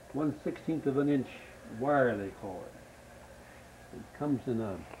 1/16 of an inch wire, they call it. It comes in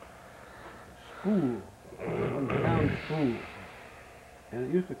a spool, 1 pound spool, and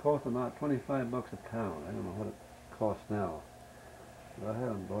it used to cost about 25 bucks a pound. I don't know what it costs now, but I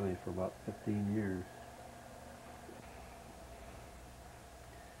haven't bought any for about 15 years.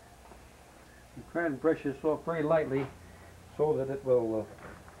 You try and brush this off very lightly so that it will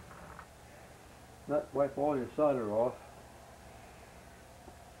not wipe all your solder off.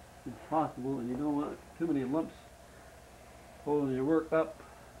 It's possible, and you don't want too many lumps holding your work up.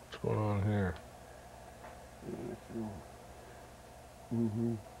 What's going on here?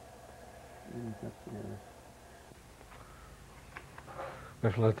 I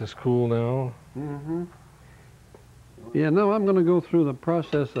have to let this cool now. Yeah, now I'm going to go through the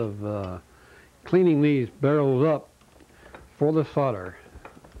process of cleaning these barrels up for the solder,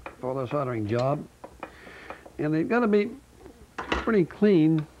 for the soldering job. And they've got to be pretty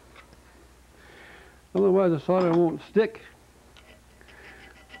clean, otherwise the solder won't stick,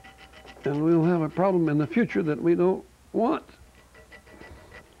 and we'll have a problem in the future that we don't want.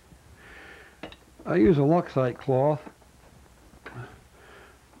 I use a Loctite cloth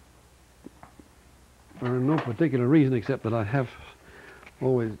for no particular reason except that I have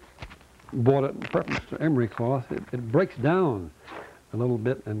always bought it in preference to emery cloth. It breaks down a little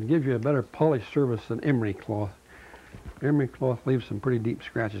bit and gives you a better polish surface than emery cloth. Emery cloth leaves some pretty deep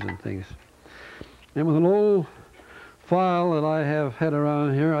scratches and things. And with an old file that I have had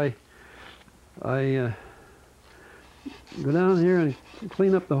around here, I go down here and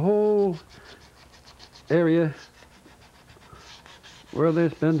clean up the whole area where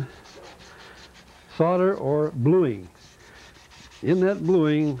there's been solder or bluing. In that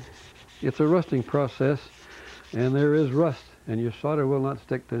bluing, it's a rusting process, and there is rust, and your solder will not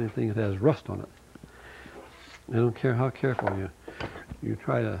stick to anything that has rust on it. I don't care how careful you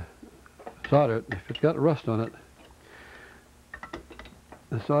try to solder it. If it's got rust on it,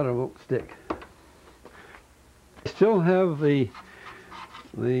 the solder won't stick. still have the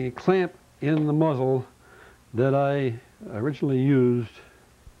clamp in the muzzle that I originally used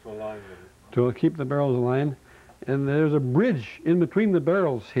to keep the barrels aligned. And there's a bridge in between the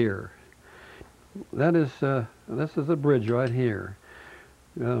barrels here. This is a bridge right here.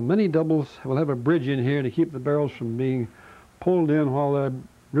 Many doubles will have a bridge in here to keep the barrels from being pulled in while the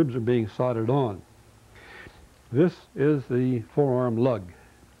ribs are being soldered on. This is the forearm lug.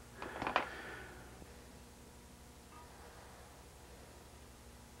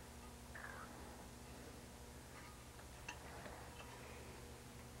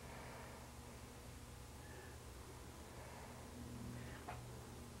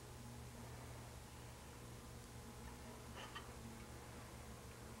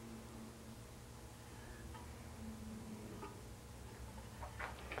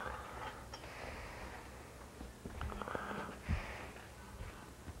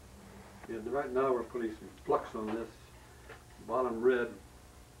 And right now we're putting some flux on this bottom rib,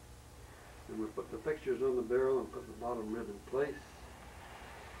 and we'll put the fixtures on the barrel and put the bottom rib in place.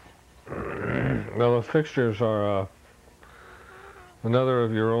 Well, the fixtures are another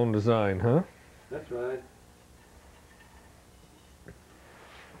of your own design, huh? That's right.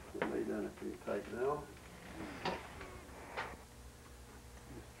 Lay down it pretty tight now. Let's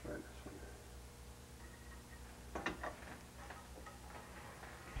try this one.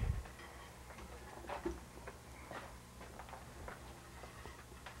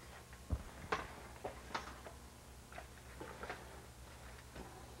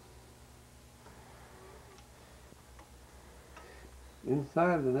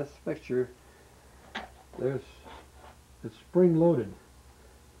 Inside of this fixture, it's spring loaded,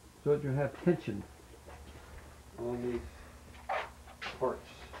 so that you have tension on these parts.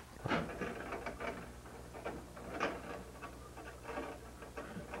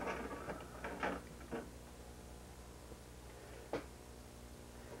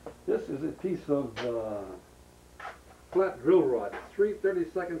 This is a piece of flat drill rod,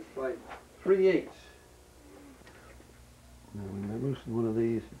 3/32 by 3/8. Now we may loosen one of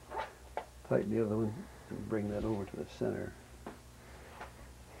these, tighten the other one, and bring that over to the center.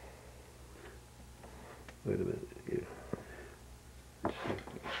 Wait a minute here. Let's see.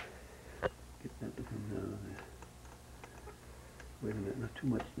 Get that to come down there. Wait a minute, not too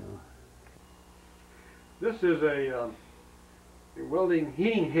much now. This is a welding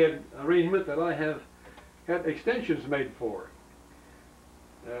heating head arrangement that I have had extensions made for.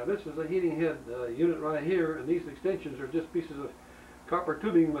 This is a heating head unit right here, and these extensions are just pieces of copper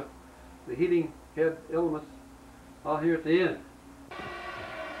tubing with the heating head elements out here at the end.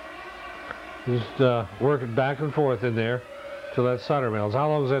 Just work it back and forth in there till that solder melts. How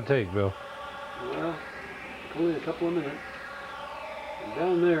long does that take, Bill? Well, only a couple of minutes. And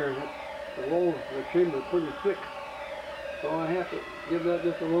down there, the walls of the chamber are pretty thick, so I have to give that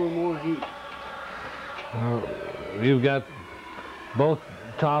just a little more heat. You've got both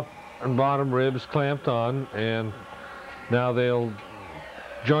top and bottom ribs clamped on, and now they'll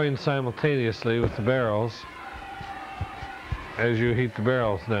join simultaneously with the barrels as you heat the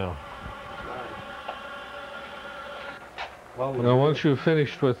barrels now. Now once you've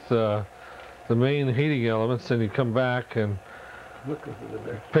finished with the main heating elements, then you come back and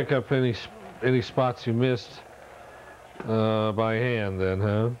pick up any spots you missed by hand then,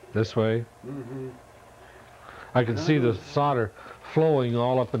 huh? This way? Mm-hmm. I can see the solder flowing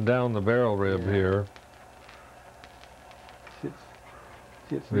all up and down the barrel rib here.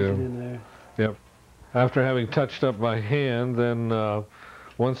 It's in there. Yep. After having touched up by hand, then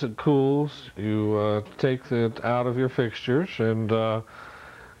once it cools, you take it out of your fixtures and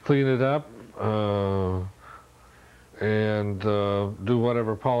clean it up and do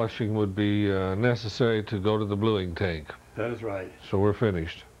whatever polishing would be necessary to go to the bluing tank. That is right. So we're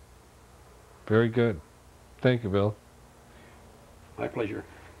finished. Very good. Thank you, Bill. My pleasure.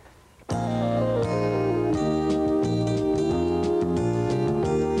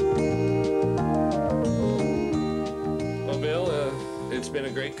 Well, Bill, it's been a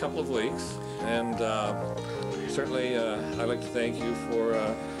great couple of weeks, and certainly I'd like to thank you for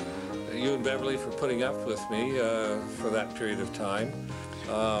you and Beverly for putting up with me for that period of time.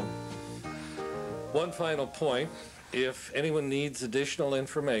 One final point, if anyone needs additional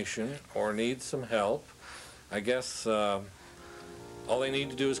information or needs some help, I guess all they need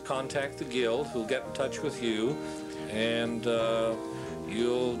to do is contact the Guild, who'll get in touch with you, and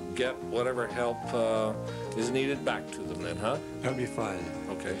you'll get whatever help is needed back to them then, huh? That'll be fine.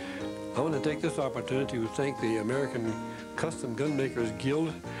 Okay. I want to take this opportunity to thank the American Custom Gunmakers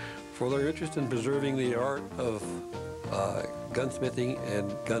Guild for their interest in preserving the art of gunsmithing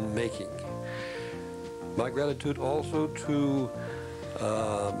and gun making. My gratitude also to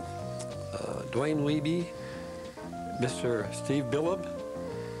Dwayne Wiebe, Mr. Steve Billab,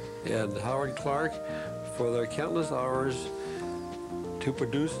 and Howard Clark for their countless hours to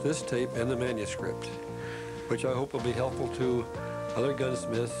produce this tape and the manuscript, which I hope will be helpful to other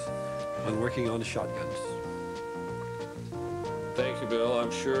gunsmiths when working on shotguns. Thank you, Bill.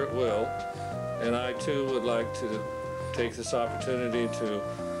 I'm sure it will. And I, too, would like to take this opportunity to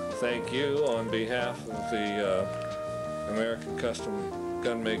thank you on behalf of the American Custom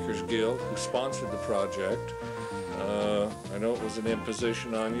Gunmakers Guild, who sponsored the project. I know it was an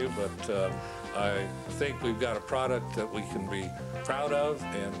imposition on you, but I think we've got a product that we can be proud of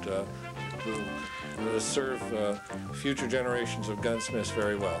and will serve future generations of gunsmiths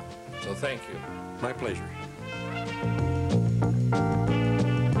very well. So thank you. My pleasure.